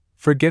thrive,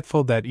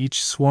 forgetful that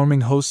each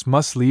swarming host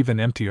must leave an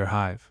emptier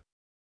hive.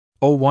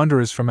 O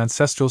wanderers from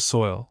ancestral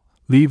soil,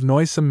 leave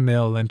noisome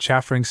mill and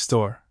chaffering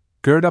store,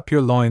 gird up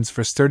your loins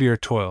for sturdier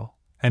toil,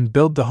 and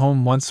build the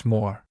home once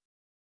more.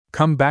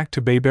 Come back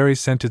to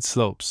bayberry-scented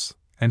slopes,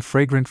 and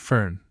fragrant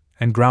fern,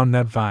 and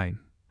groundnut vine.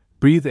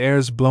 Breathe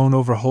airs blown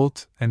over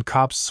holt and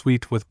copse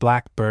sweet with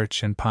black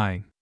birch and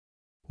pine.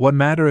 What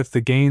matter if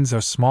the gains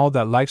are small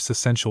that life's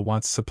essential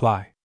wants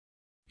supply?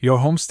 Your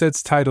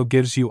homestead's title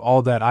gives you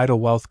all that idle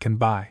wealth can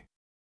buy.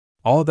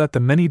 All that the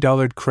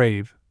many-dollared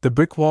crave, the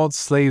brick-walled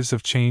slaves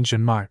of change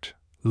and mart.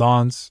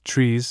 Lawns,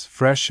 trees,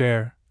 fresh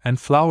air, and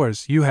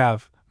flowers you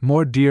have,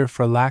 more dear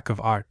for lack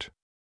of art.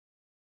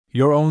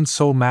 Your own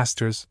sole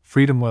masters,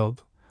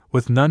 freedom-willed,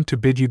 with none to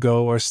bid you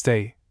go or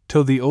stay,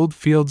 till the old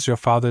fields your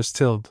fathers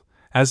tilled,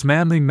 as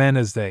manly men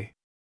as they.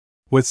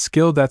 With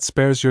skill that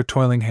spares your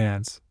toiling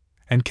hands,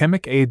 and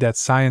chemic aid that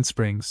science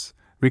brings,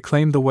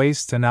 reclaim the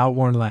waste and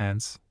outworn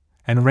lands,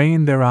 and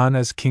reign thereon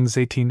as kings.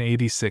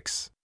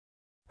 1886.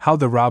 How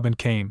the Robin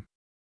Came.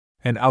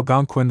 An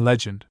Algonquin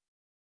Legend.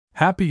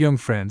 Happy young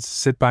friends,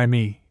 sit by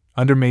me,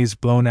 under May's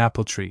blown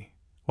apple tree,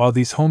 while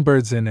these home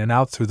birds in and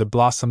out through the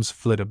blossoms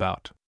flit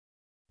about.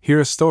 Hear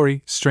a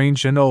story,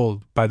 strange and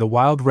old, by the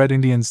wild red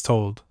Indians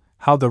told,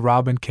 how the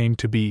robin came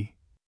to be.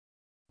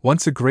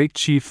 Once a great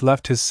chief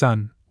left his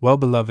son, well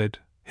beloved,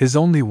 his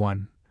only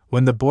one,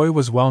 when the boy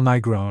was well nigh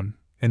grown,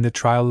 in the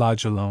trial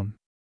lodge alone.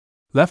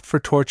 Left for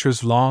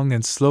tortures long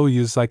and slow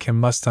youths like him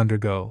must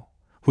undergo,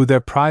 who their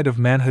pride of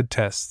manhood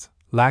test,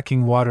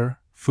 lacking water,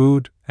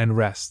 food, and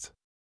rest.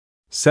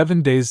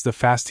 7 days the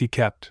fast he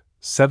kept,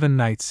 7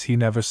 nights he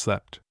never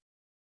slept.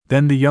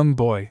 Then the young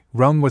boy,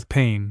 wrung with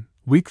pain,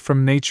 weak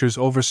from nature's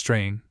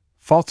overstrain,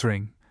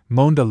 faltering,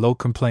 moaned a low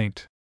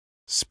complaint.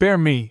 "Spare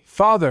me,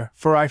 father,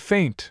 for I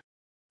faint!"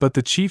 But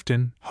the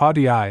chieftain,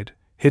 haughty-eyed,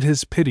 hid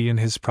his pity in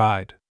his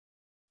pride.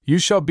 You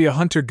shall be a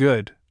hunter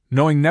good,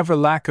 knowing never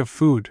lack of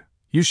food.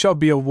 You shall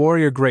be a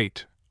warrior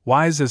great,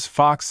 wise as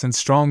fox and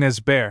strong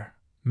as bear.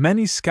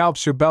 Many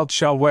scalps your belt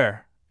shall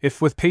wear,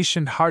 if with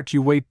patient heart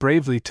you wait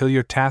bravely till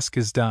your task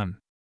is done.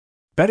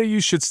 Better you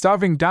should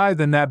starving die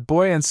than that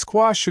boy and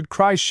squaw should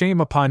cry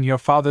shame upon your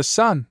father's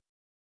son.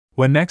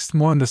 When next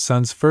morn the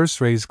sun's first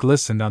rays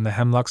glistened on the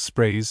hemlock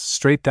sprays,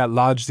 straight that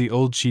lodge the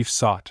old chief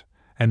sought,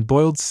 and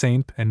boiled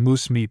samp and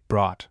moose meat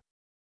brought.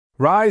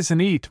 Rise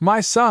and eat,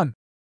 my son,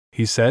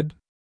 he said.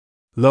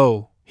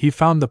 Lo, he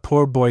found the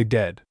poor boy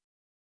dead.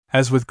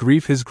 As with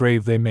grief his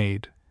grave they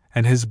made,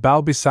 and his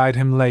bough beside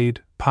him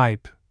laid,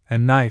 pipe,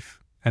 and knife,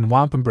 and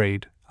wampum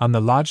braid, on the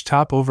lodge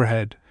top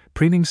overhead,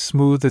 preening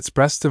smooth its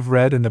breast of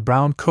red and the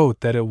brown coat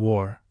that it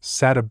wore,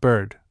 sat a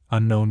bird,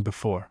 unknown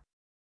before.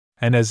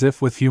 And as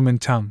if with human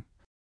tongue,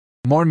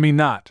 Mourn me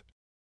not,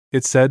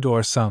 it said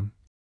o'er some.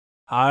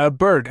 I, a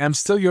bird, am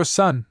still your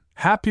son,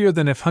 happier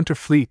than if hunter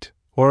fleet,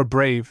 or a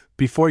brave,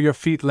 before your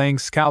feet laying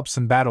scalps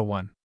in battle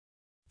won.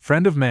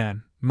 Friend of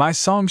man, my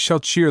song shall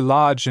cheer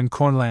lodge and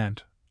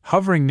cornland,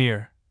 hovering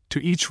near,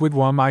 to each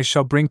wigwam I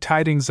shall bring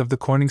tidings of the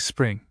corning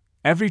spring.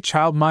 Every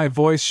child my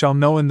voice shall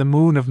know in the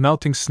moon of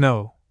melting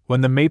snow,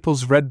 when the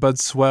maple's red bud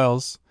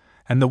swells,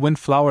 and the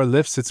windflower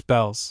lifts its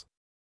bells.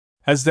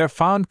 As their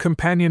fond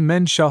companion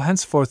men shall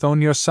henceforth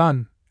own your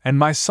son, and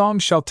my song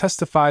shall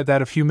testify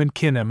that of human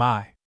kin am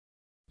I.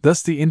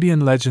 Thus the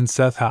Indian legend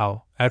saith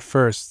how, at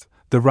first,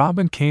 the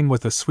robin came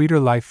with a sweeter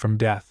life from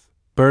death,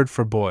 bird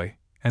for boy,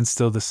 and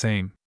still the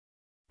same.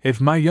 If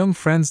my young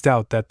friends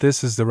doubt that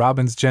this is the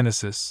robin's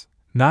genesis,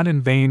 not in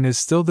vain is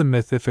still the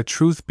myth if a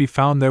truth be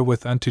found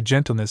therewith unto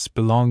gentleness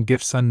belong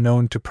gifts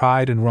unknown to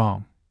pride and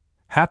wrong.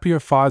 Happier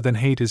far than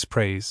hate is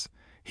praise,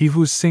 he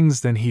who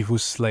sings than he who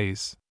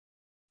slays.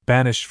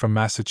 Banished from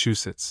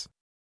Massachusetts.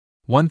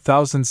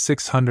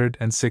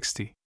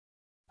 1660.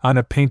 On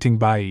a painting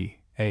by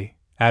E.A.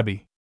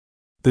 Abbey.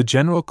 The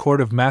General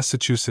Court of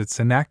Massachusetts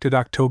enacted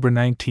October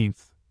 19,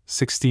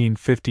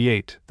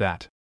 1658,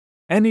 that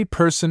any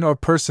person or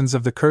persons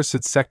of the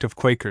cursed sect of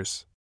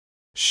Quakers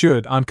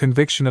should, on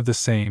conviction of the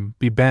same,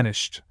 be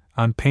banished,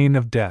 on pain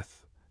of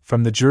death,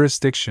 from the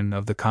jurisdiction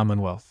of the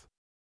Commonwealth.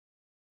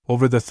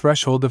 Over the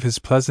threshold of his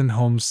pleasant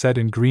home set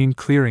in green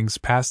clearings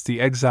passed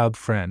the exiled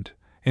friend,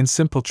 in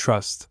simple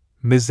trust,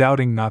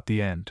 misdoubting not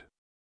the end.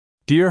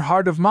 Dear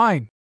heart of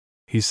mine,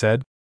 he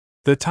said,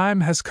 the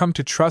time has come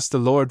to trust the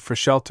Lord for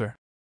shelter.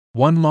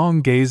 One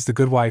long gaze the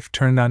good wife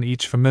turned on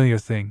each familiar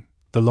thing,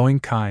 the lowing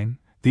kine,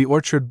 the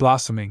orchard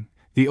blossoming,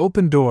 the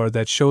open door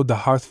that showed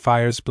the hearth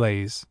fire's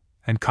blaze,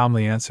 and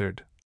calmly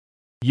answered,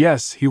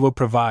 Yes, he will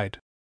provide.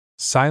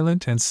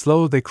 Silent and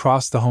slow they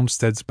crossed the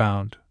homestead's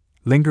bound,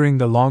 lingering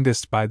the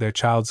longest by their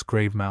child's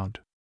grave mound.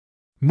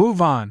 Move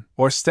on,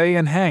 or stay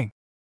and hang,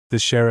 the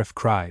sheriff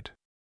cried.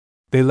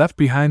 They left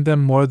behind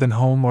them more than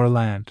home or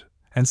land,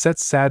 and set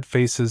sad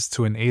faces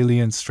to an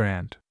alien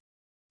strand.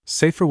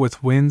 Safer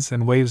with winds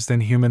and waves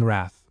than human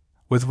wrath,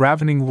 with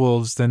ravening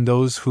wolves than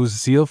those whose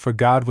zeal for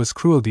God was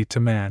cruelty to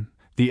man,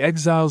 the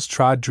exiles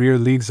trod drear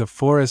leagues of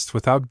forest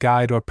without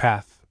guide or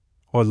path,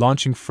 or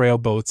launching frail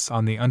boats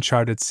on the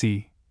uncharted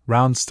sea,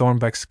 round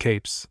storm-vexed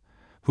capes,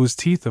 whose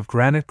teeth of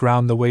granite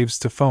ground the waves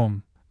to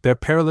foam, their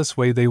perilous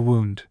way they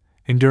wound,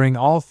 enduring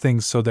all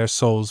things so their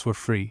souls were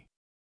free.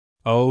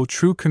 O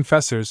true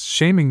confessors,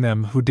 shaming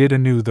them who did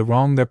anew the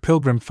wrong their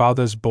pilgrim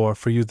fathers bore,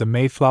 for you the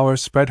Mayflower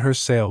spread her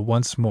sail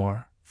once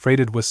more,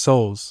 freighted with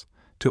souls,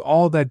 to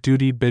all that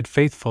duty bid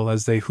faithful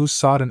as they who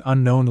sought an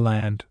unknown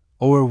land,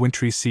 o'er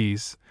wintry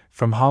seas,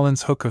 from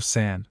Holland's hook of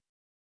sand.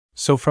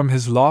 So from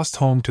his lost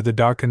home to the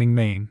darkening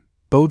main,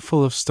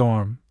 bodeful of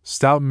storm,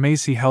 stout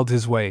Macy held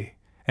his way,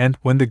 and,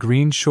 when the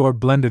green shore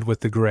blended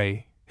with the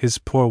gray, his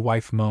poor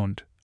wife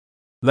moaned,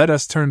 Let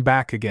us turn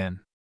back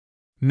again.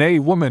 Nay,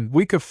 woman,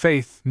 weak of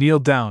faith, kneel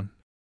down,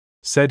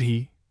 said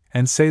he,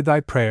 and say thy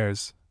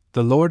prayers,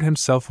 the Lord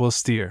himself will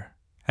steer,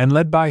 and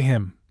led by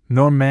him,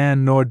 nor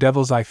man nor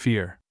devils I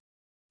fear.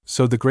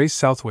 So the grey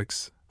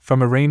Southwicks,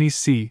 from a rainy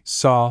sea,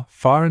 saw,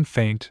 far and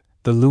faint,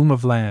 the loom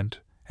of land,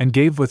 and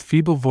gave with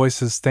feeble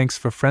voices thanks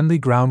for friendly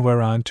ground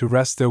whereon to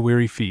rest their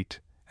weary feet,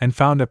 and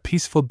found a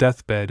peaceful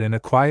deathbed and a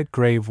quiet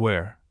grave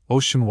where,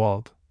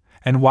 ocean-walled,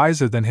 and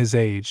wiser than his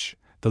age,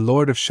 the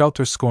Lord of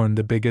Shelter scorned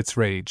the bigot's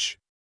rage.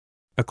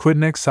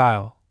 Aquidneck's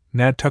Isle,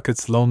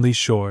 Nantucket's lonely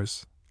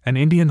shores, and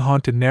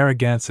Indian-haunted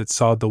Narragansett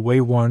saw the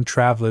way-worn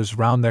travelers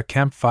round their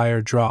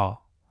campfire draw,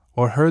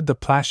 or heard the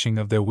plashing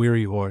of their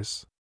weary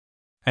oars.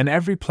 And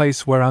every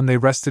place whereon they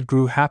rested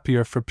grew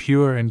happier for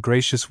pure and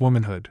gracious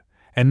womanhood,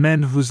 and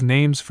men whose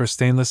names for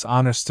stainless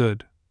honor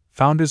stood,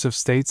 founders of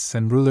states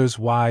and rulers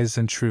wise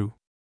and true.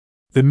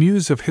 The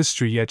muse of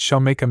history yet shall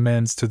make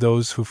amends to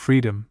those who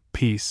freedom,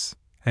 peace,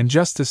 and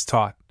justice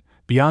taught,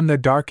 beyond their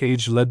dark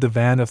age led the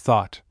van of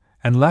thought,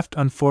 and left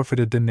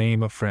unforfeited the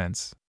name of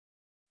friends.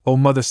 O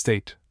Mother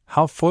State,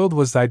 how foiled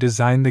was thy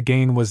design, the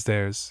gain was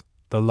theirs,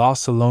 the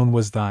loss alone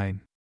was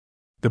thine.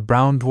 The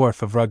Brown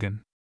Dwarf of Ruggen.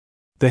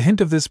 The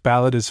hint of this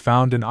ballad is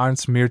found in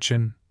Arndt's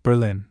Märchen,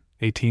 Berlin,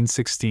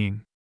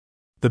 1816.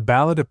 The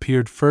ballad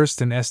appeared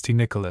first in St.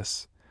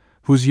 Nicholas,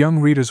 whose young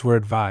readers were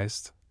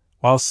advised,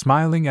 while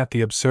smiling at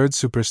the absurd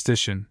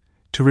superstition,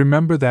 to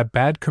remember that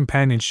bad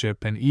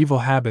companionship and evil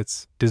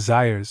habits,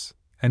 desires,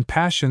 and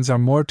passions are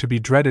more to be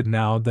dreaded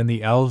now than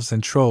the elves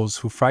and trolls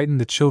who frighten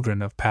the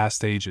children of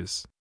past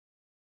ages.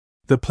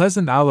 The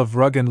pleasant Isle of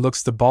Rügen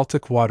looks the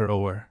Baltic water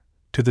o'er,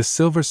 to the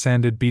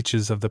silver-sanded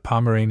beaches of the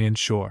Pomeranian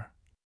shore.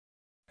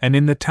 And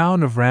in the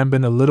town of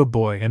Rambin a little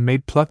boy and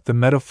maid plucked the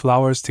meadow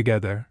flowers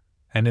together,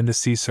 and in the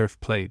sea surf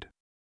played.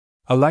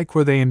 Alike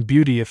were they in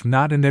beauty if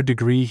not in their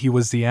degree. He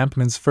was the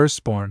Ampman's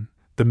firstborn,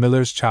 the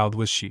miller's child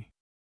was she.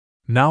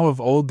 Now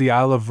of old the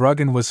Isle of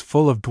Rügen was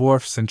full of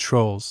dwarfs and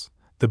trolls,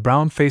 the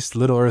brown-faced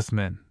little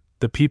earthmen,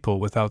 the people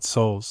without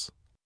souls.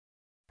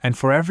 And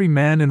for every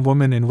man and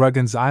woman in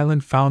Rügen's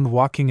island found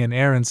walking in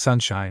air and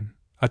sunshine,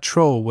 a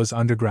troll was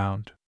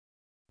underground.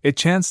 It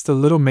chanced the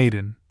little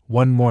maiden,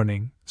 one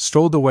morning,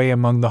 strolled away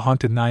among the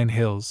haunted 9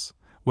 hills,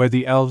 where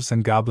the elves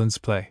and goblins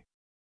play.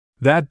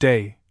 That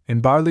day, in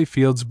barley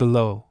fields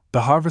below,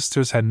 the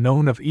harvesters had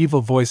known of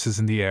evil voices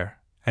in the air,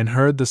 and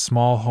heard the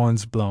small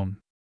horns blown.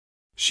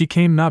 She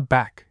came not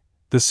back,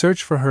 the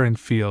search for her in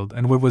field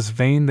and wood was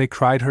vain. They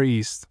cried her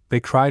east, they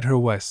cried her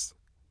west,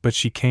 but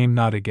she came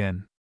not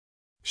again.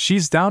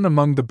 She's down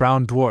among the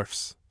brown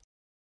dwarfs,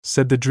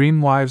 said the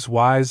dream wives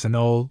wise and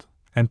old,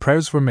 and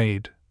prayers were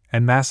made,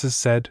 and masses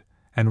said,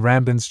 and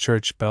Rambin's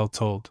church bell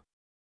tolled.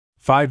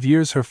 5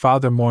 years her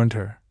father mourned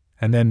her,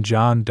 and then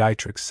John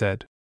Dietrich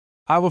said,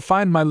 I will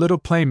find my little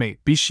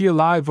playmate, be she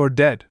alive or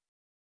dead.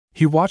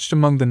 He watched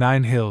among the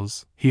 9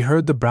 hills, he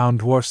heard the brown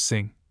dwarfs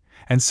sing,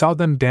 and saw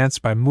them dance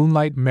by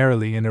moonlight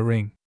merrily in a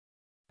ring.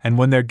 And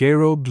when their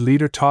gay-robed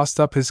leader tossed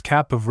up his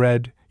cap of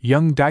red,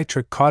 young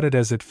Dietrich caught it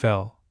as it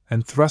fell,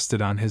 and thrust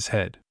it on his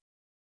head.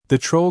 The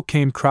troll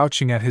came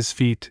crouching at his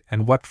feet,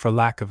 and wept for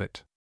lack of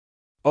it.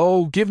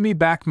 Oh, give me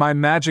back my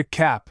magic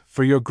cap,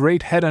 for your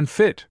great head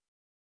unfit!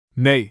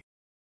 Nay,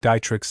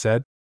 Dietrich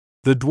said,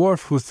 the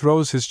dwarf who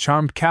throws his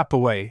charmed cap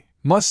away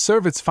must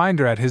serve its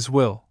finder at his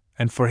will,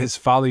 and for his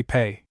folly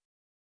pay.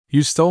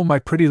 You stole my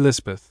pretty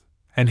Lisbeth,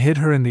 and hid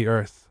her in the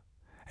earth,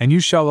 and you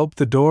shall ope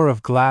the door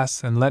of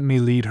glass and let me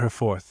lead her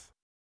forth.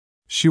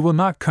 She will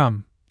not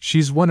come,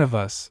 she's one of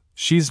us,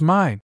 she's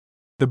mine.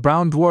 The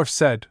brown dwarf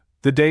said,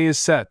 the day is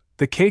set,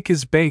 the cake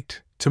is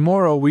baked,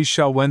 tomorrow we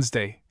shall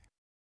Wednesday.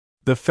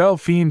 The fell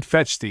fiend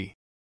fetch thee,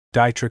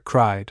 Dietrich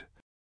cried,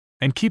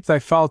 and keep thy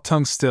foul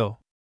tongue still.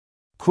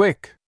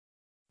 Quick!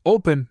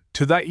 Open,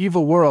 to thy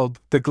evil world,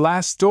 the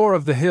glass door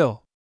of the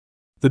hill.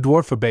 The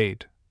dwarf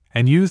obeyed,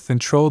 and youth and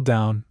troll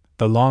down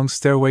the long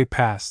stairway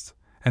passed,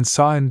 and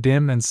saw in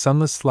dim and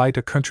sunless light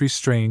a country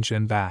strange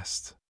and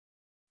vast.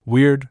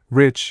 Weird,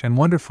 rich, and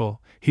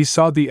wonderful, he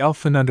saw the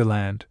elfin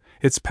underland,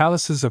 its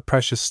palaces of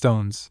precious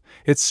stones,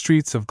 its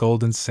streets of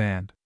golden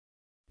sand.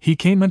 He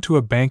came unto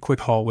a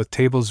banquet hall with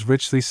tables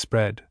richly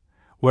spread,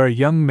 where a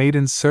young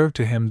maiden served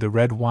to him the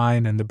red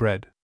wine and the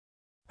bread.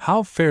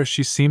 How fair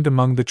she seemed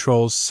among the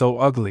trolls, so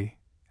ugly,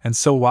 and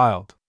so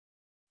wild!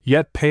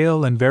 Yet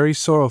pale and very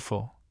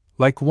sorrowful,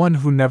 like one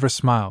who never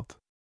smiled.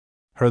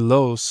 Her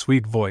low,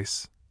 sweet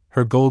voice,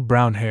 her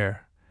gold-brown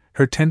hair,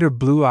 her tender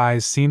blue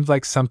eyes seemed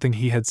like something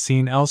he had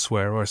seen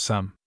elsewhere or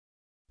some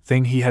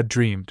thing he had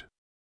dreamed.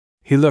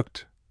 He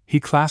looked, he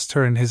clasped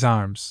her in his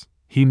arms,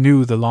 he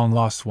knew the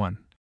long-lost one.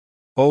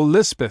 O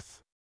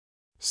Lisbeth!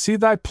 See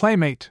thy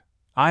playmate,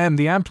 I am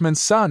the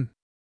Amtman's son!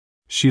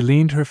 She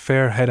leaned her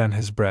fair head on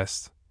his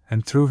breast,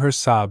 and through her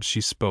sobs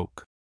she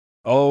spoke.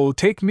 Oh,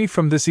 take me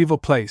from this evil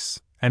place,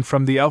 and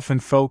from the elfin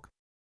folk,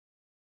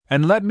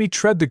 and let me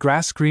tread the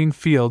grass-green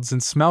fields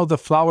and smell the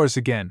flowers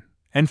again,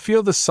 and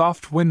feel the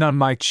soft wind on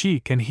my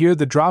cheek and hear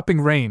the dropping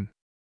rain.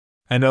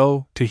 And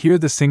oh, to hear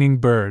the singing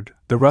bird,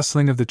 the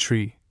rustling of the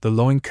tree, the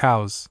lowing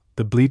cows,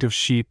 the bleat of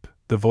sheep,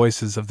 the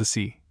voices of the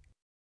sea.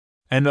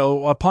 And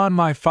oh, upon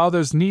my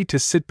father's knee to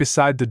sit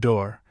beside the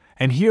door,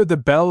 and hear the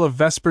bell of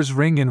vespers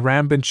ring in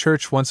Rambin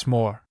church once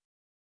more.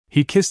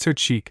 He kissed her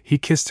cheek, he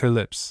kissed her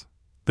lips.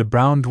 The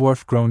brown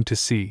dwarf groaned to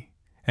see,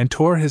 and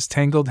tore his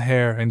tangled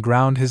hair and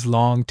ground his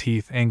long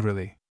teeth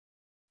angrily.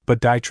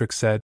 But Dietrich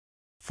said,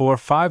 For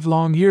 5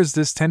 long years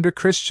this tender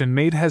Christian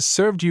maid has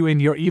served you in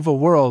your evil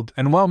world,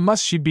 and well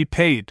must she be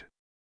paid.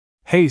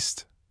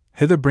 Haste,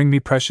 hither bring me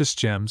precious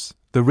gems,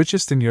 the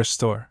richest in your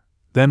store,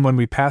 then when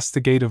we pass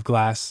the gate of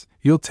glass,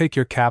 you'll take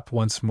your cap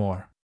once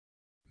more.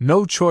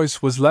 No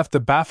choice was left the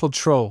baffled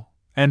troll,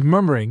 and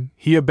murmuring,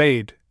 he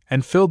obeyed,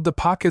 and filled the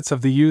pockets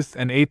of the youth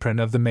and apron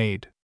of the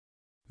maid.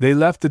 They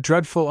left the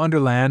dreadful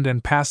underland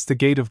and passed the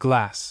gate of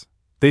glass.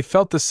 They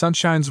felt the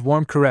sunshine's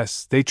warm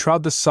caress, they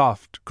trod the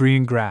soft,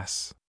 green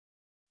grass.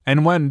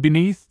 And when,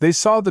 beneath, they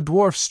saw the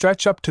dwarf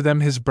stretch up to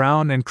them his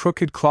brown and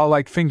crooked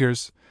claw-like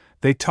fingers,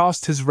 they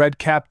tossed his red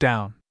cap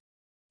down.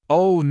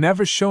 Oh,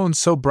 never shone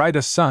so bright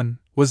a sun,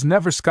 was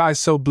never sky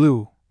so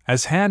blue,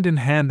 as hand in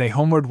hand they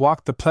homeward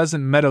walked the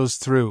pleasant meadows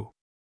through.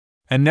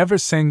 And never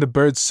sang the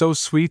birds so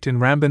sweet in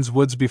Rambin's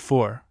woods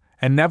before,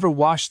 and never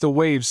washed the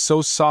waves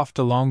so soft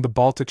along the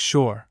Baltic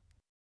shore.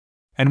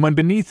 And when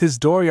beneath his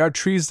dooryard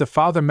trees the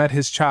father met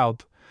his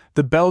child,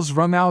 the bells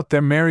rung out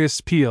their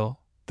merriest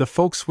peal, The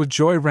folks with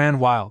joy ran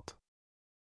wild.